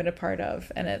ever been a part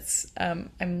of, and it's I'm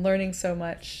learning so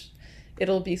much.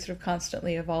 It'll be sort of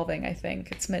constantly evolving. I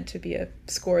think it's meant to be a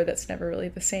score that's never really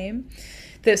the same.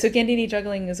 So Gandini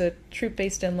Juggling is a troupe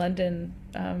based in London,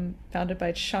 founded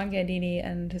by Sean Gandini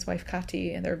and his wife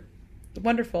Kati, and they're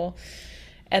wonderful.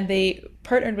 And they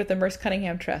partnered with the Merce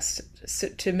Cunningham Trust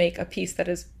to make a piece that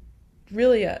is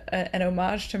really an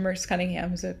homage to Merce Cunningham,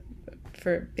 who's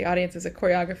for the audience, is a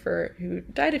choreographer who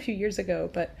died a few years ago,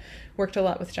 but worked a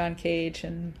lot with John Cage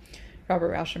and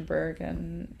Robert Rauschenberg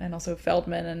and also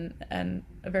Feldman and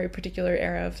a very particular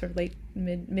era of sort of late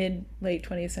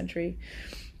 20th century.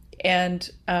 And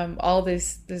all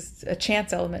this, there's a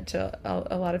chance element to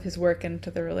a lot of his work and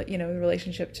to the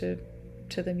relationship to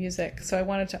the music. So I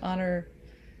wanted to honor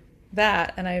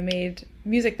that, and I made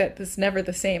music that is never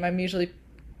the same. I'm usually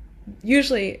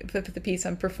for the piece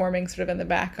I'm performing sort of in the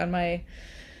back on my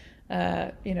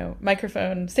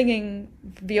microphone, singing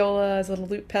viola as a little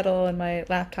loop pedal, and my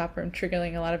laptop where I'm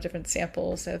triggering a lot of different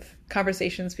samples. I have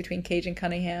conversations between Cage and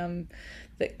Cunningham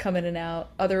that come in and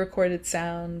out, other recorded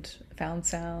sound, found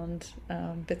sound,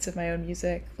 bits of my own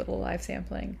music, little live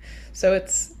sampling. So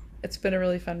it's been a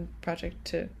really fun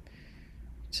project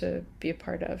to be a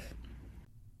part of.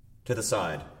 To the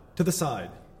side. To the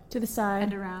side. To the side.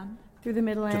 And around. Through the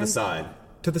middle end. To the side.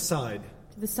 To the side.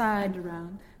 To the side. And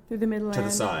around. Through the middle end. To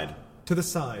the side. To the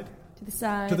side. To the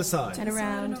side. To the side. And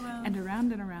around. And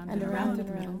around and around. And around and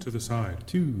around. To the side.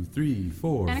 2, 3,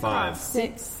 4, and 5,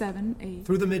 6, 7, 8.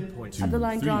 Through the midpoint. Of the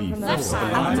line drawn from the left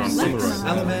side.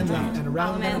 Element left and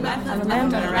around. Element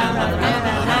left and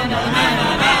around.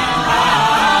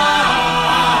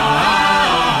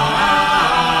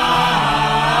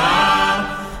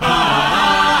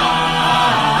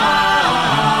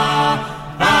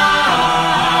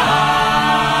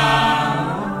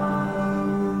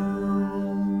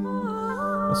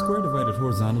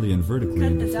 Horizontally and vertically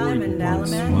Cut into the 4 equal diamond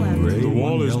parts. element One left. gray, The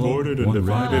wall one is yellow, bordered and one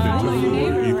divided red. into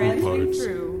 4 equal parts.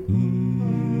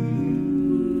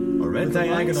 A red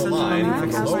diagonal line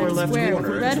from the lower left Square with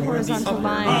corner a red toward the horizontal upper.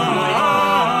 line.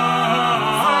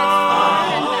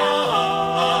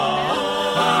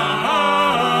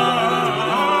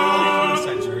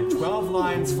 Center, 12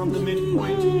 lines from the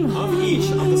midpoint of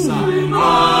each of the sides.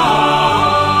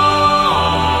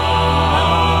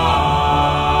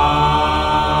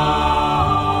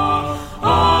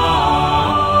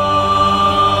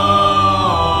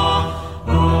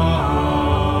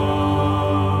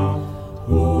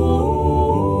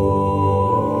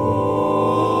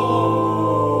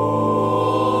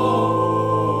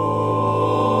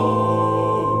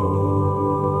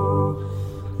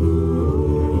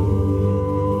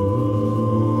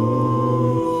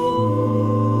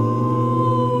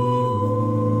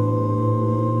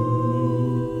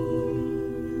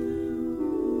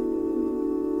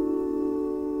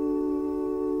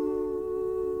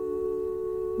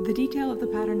 The detail of the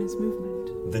pattern is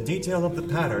movement. The detail of the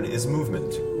pattern is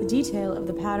movement. The detail of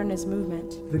the pattern is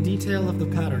movement. The detail of the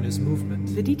pattern is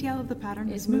movement. The detail of the pattern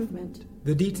is movement.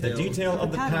 The The detail. detail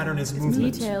of the pattern is The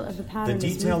movement. detail of the The pattern is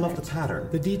detail of the movement. pattern.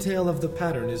 The detail of the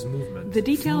pattern is movement. The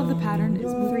detail of the pattern is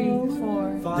movement. 3,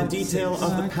 4. The detail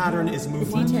of the pattern is The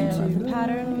movement. detail of the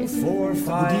pattern is 4,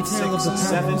 5, detail of the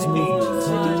 6, pattern 7, is 8. movement.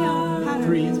 The detail of the pattern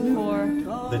 3, is movement.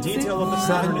 4. The detail of the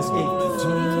pattern is movement. The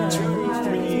detail of the 2,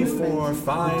 pattern 3, is 4,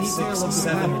 5, 6,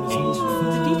 7, 8.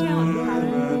 The detail of the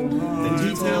pattern. The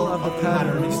detail of the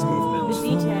pattern is The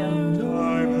movement. detail.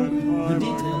 The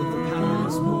detail of the pattern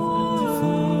is movement.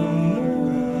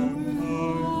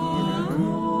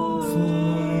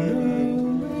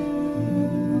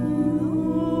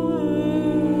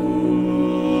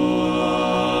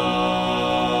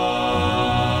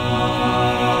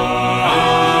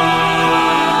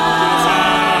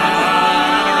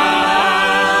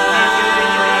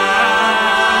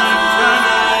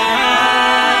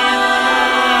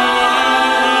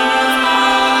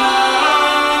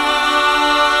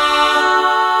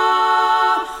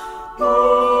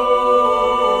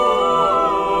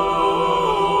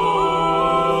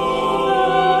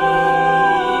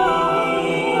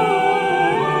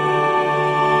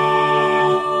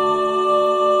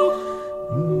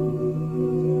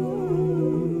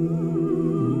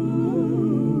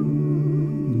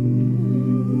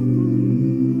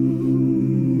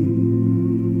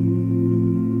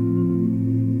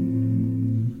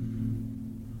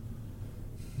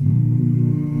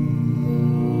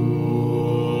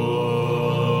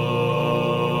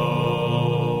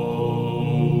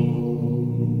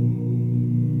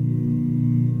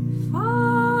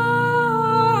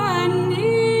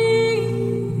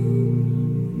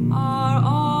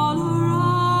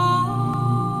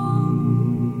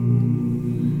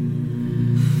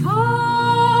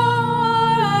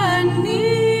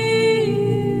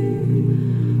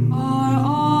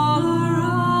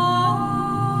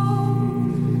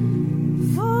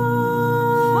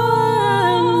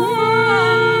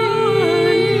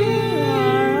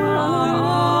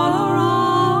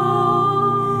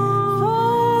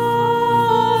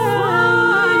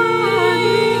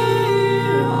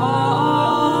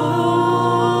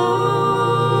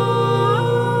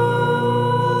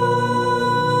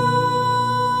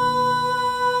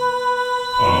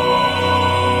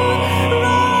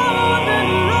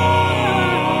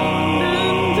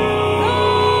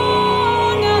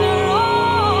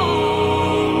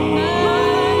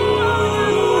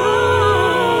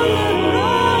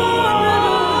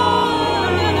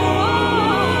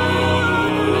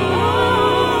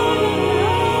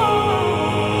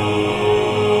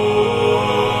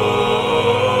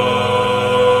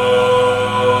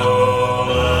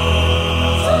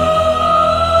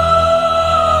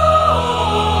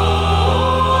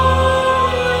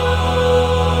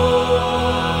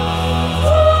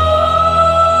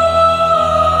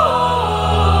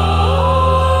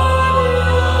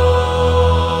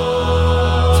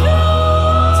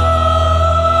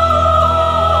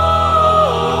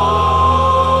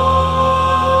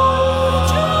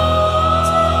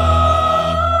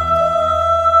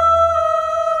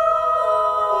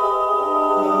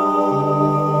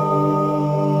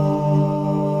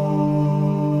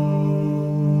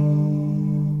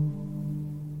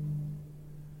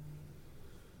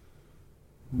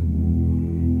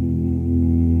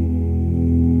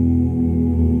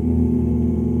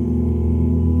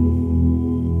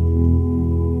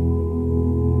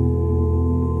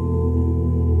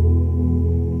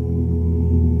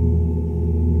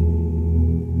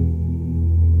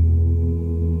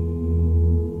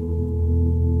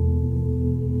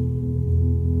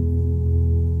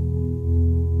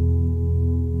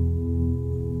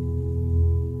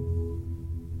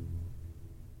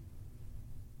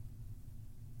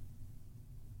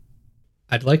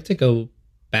 I'd like to go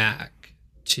back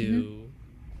to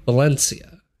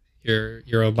Valencia,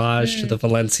 your homage to the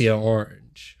Valencia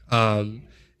orange. And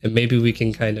maybe we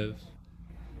can kind of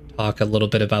talk a little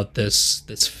bit about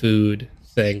this food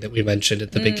thing that we mentioned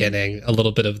at the beginning, a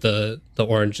little bit of the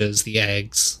oranges, the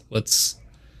eggs. Let's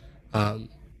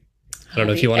I don't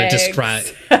know if you want to describe.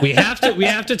 We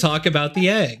have to talk about the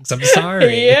eggs. I'm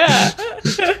sorry. Yeah.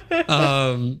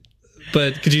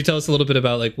 But could you tell us a little bit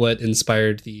about like what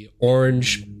inspired the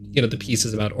orange, the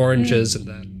pieces about oranges, and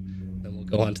then we'll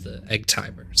go on to the egg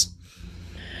timers.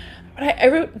 I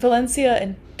wrote Valencia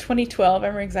in 2012. I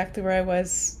remember exactly where I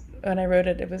was when I wrote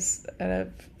it. It was at a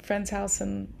friend's house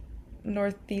in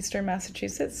northeastern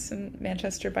Massachusetts, in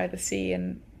Manchester by the Sea,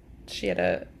 and she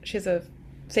has a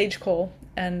Sage Cole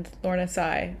and Lorna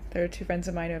Sy. They're two friends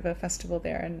of mine who have a festival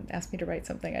there, and asked me to write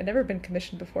something. I'd never been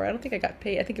commissioned before. I don't think I got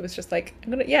paid. I think it was just like, I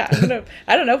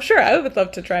don't know, sure, I would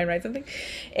love to try and write something.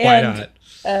 And, why not?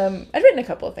 I'd written a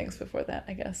couple of things before that,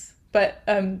 I guess. But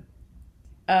when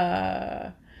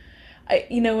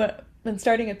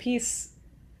starting a piece,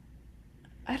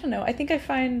 I don't know, I think I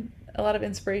find a lot of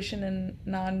inspiration in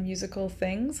non-musical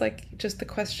things, like just the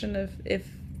question of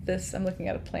I'm looking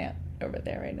at a plant over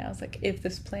there right now. It's like, if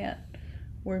this plant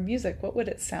were music, what would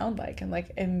it sound like? And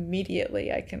like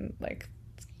immediately I can like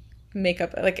make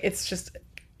up, like it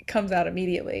comes out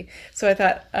immediately. So I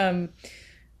thought, I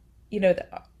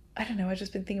don't know, I've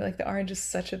just been thinking like the orange is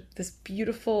such this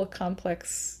beautiful,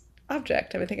 complex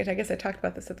object. I guess I talked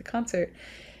about this at the concert.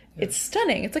 Yeah. It's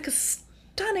stunning. It's like a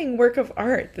stunning work of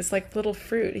art, this like little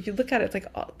fruit. If you look at it, it's like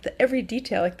every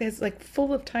detail, like there's like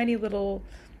full of tiny little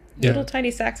tiny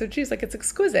sacks of juice, like it's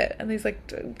exquisite. And he's like,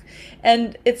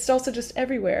 and it's also just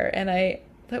everywhere. And I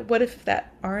thought, what if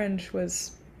that orange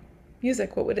was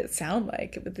music? What would it sound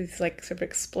like with these like sort of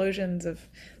explosions of,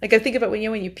 like, I think about when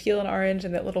you peel an orange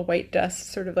and that little white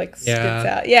dust sort of like spits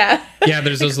out. Yeah. Yeah,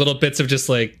 there's those little bits of just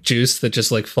like juice that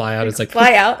just like fly out. It's like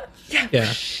fly out.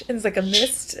 Yeah. And it's like a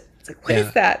mist. It's like, what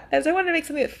is that? As I wanted to make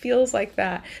something that feels like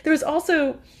that. There was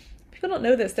also, people don't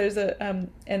know this, there's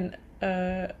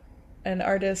an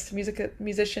artist,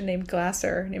 musician named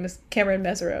Glasser. Her name is Cameron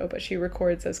Mesereau, but she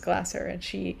records as Glasser, and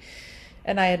she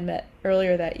and I had met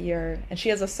earlier that year, and she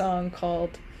has a song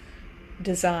called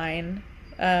Design,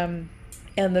 and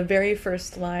the very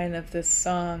first line of this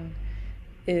song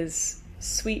is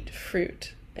sweet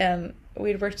fruit. And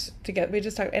we'd worked together, we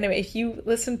just talked, anyway, if you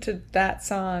listen to that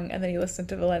song and then you listen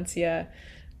to Valencia,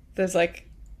 there's like,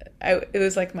 it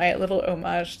was like my little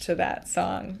homage to that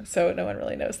song, so no one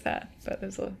really knows that, but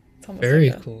it's almost very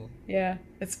like cool. Yeah,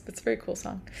 it's a very cool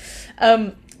song.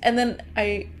 And then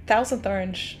Thousandth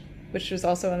Orange, which was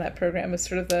also on that program, was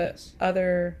sort of the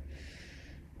other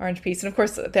orange piece. And of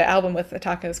course, the album with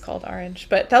Ataka is called Orange.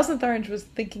 But Thousandth Orange was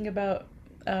thinking about,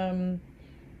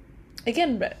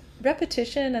 again,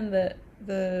 repetition and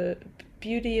the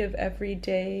beauty of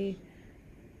everyday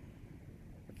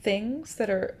things that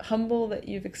are humble, that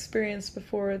you've experienced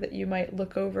before, that you might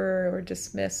look over or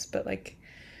dismiss, but like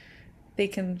they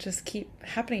can just keep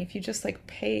happening if you just like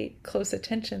pay close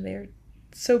attention. They're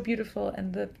so beautiful,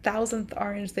 and the 1,000th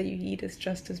orange that you eat is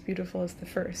just as beautiful as the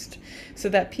first. So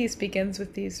that piece begins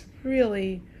with these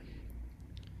really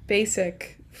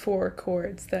basic 4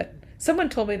 chords that someone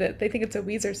told me that they think it's a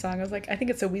Weezer song. I was like, I think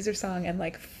it's a Weezer song and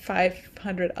like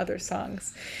 500 other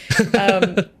songs.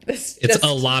 It's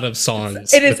a lot of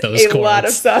songs. It is with those chords. Lot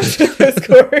of songs with those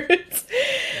chords.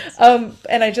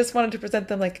 And I just wanted to present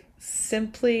them like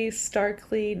simply,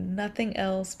 starkly, nothing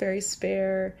else, very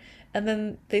spare. And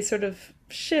then they sort of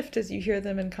shift as you hear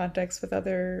them in context with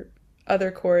other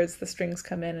chords. The strings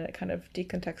come in and it kind of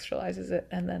decontextualizes it.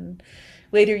 And then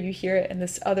later you hear it in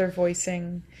this other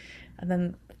voicing. And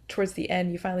then towards the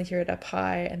end, you finally hear it up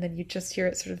high. And then you just hear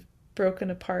it sort of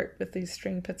broken apart with these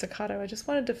string pizzicato. I just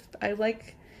wanted to, I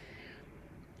like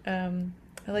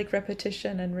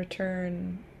repetition and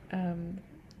return,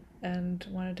 and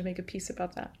wanted to make a piece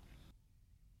about that.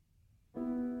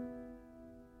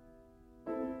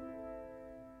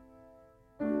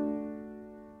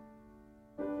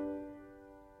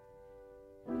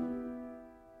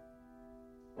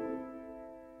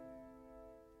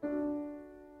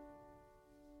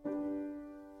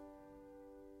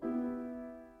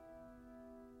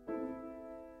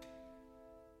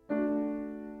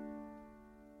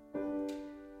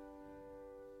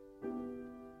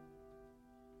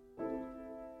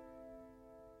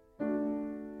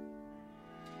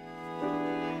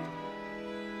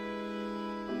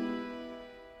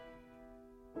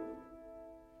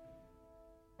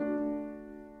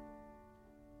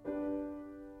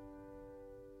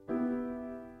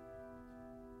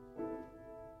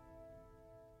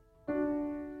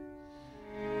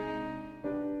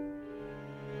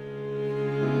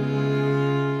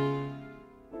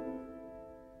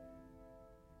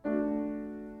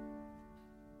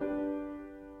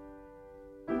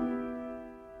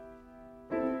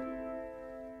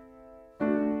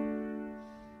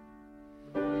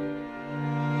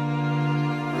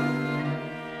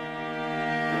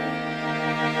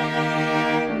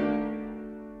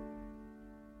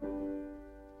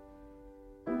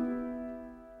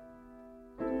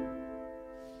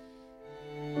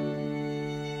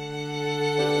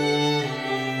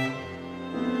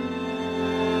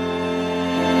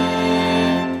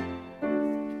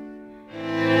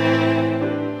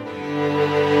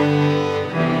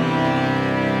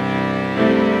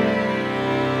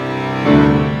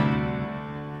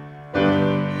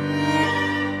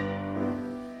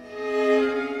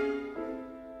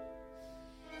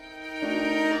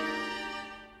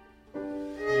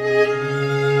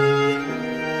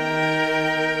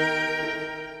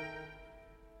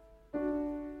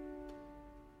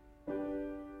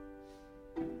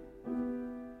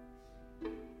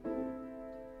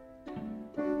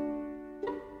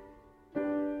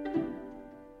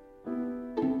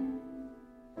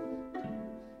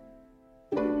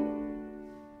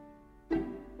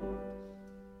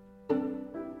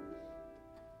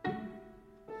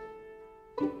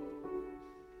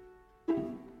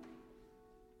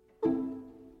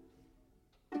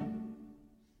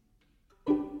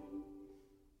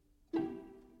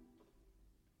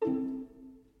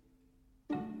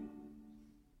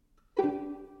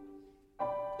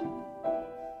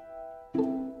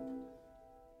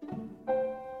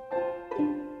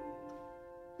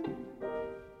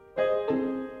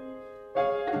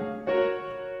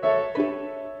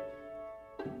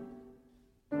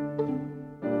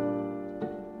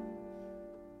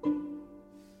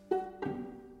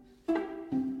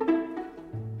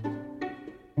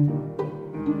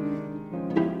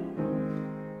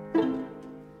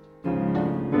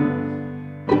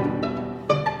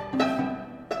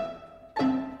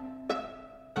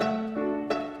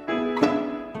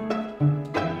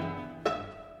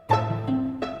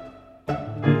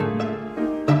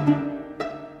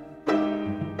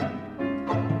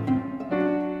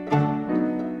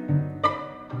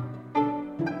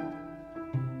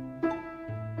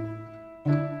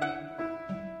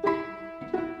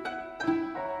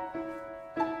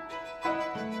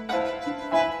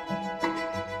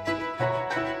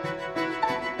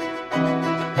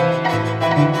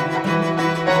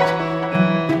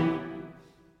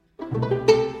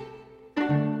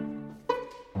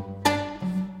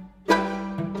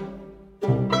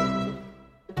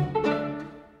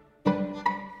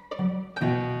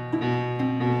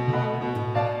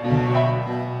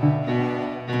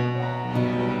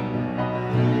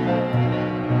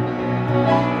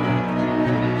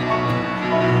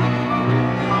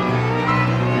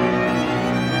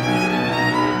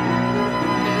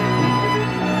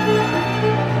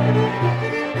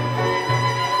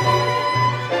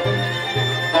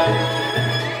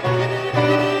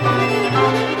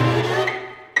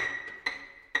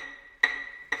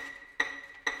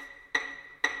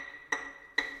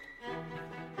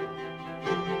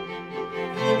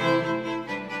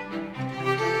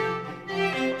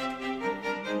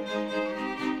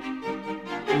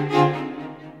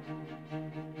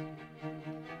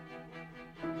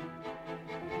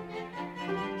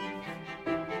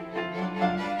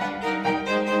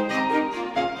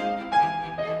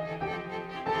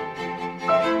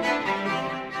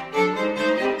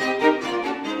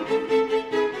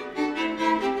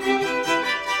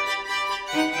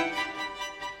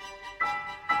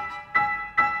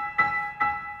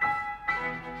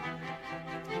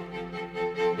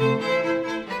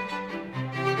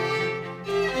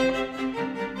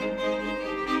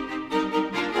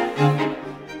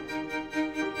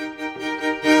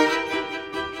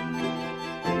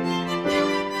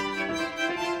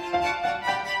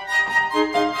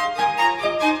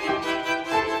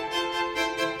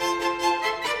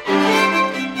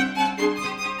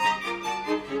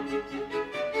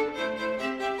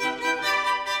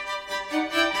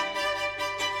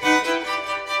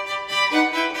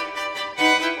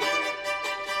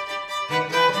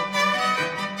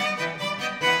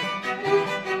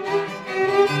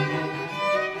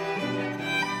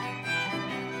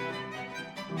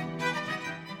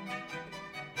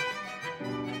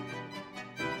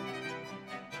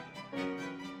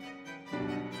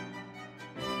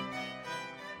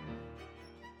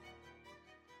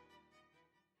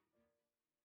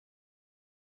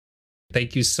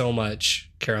 Thank you so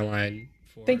much, Caroline,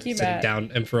 for Thank you, sitting Matt.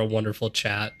 down and for a wonderful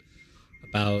chat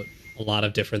about a lot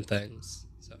of different things.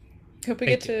 So, hope we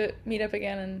get to meet up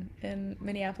again in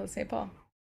Minneapolis, St. Paul.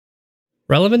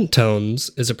 Relevant Tones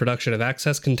is a production of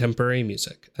Access Contemporary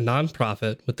Music, a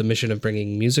nonprofit with the mission of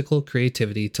bringing musical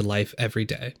creativity to life every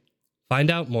day.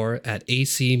 Find out more at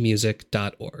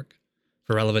acmusic.org.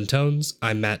 For Relevant Tones,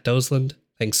 I'm Matt Dozland.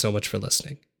 Thanks so much for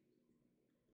listening.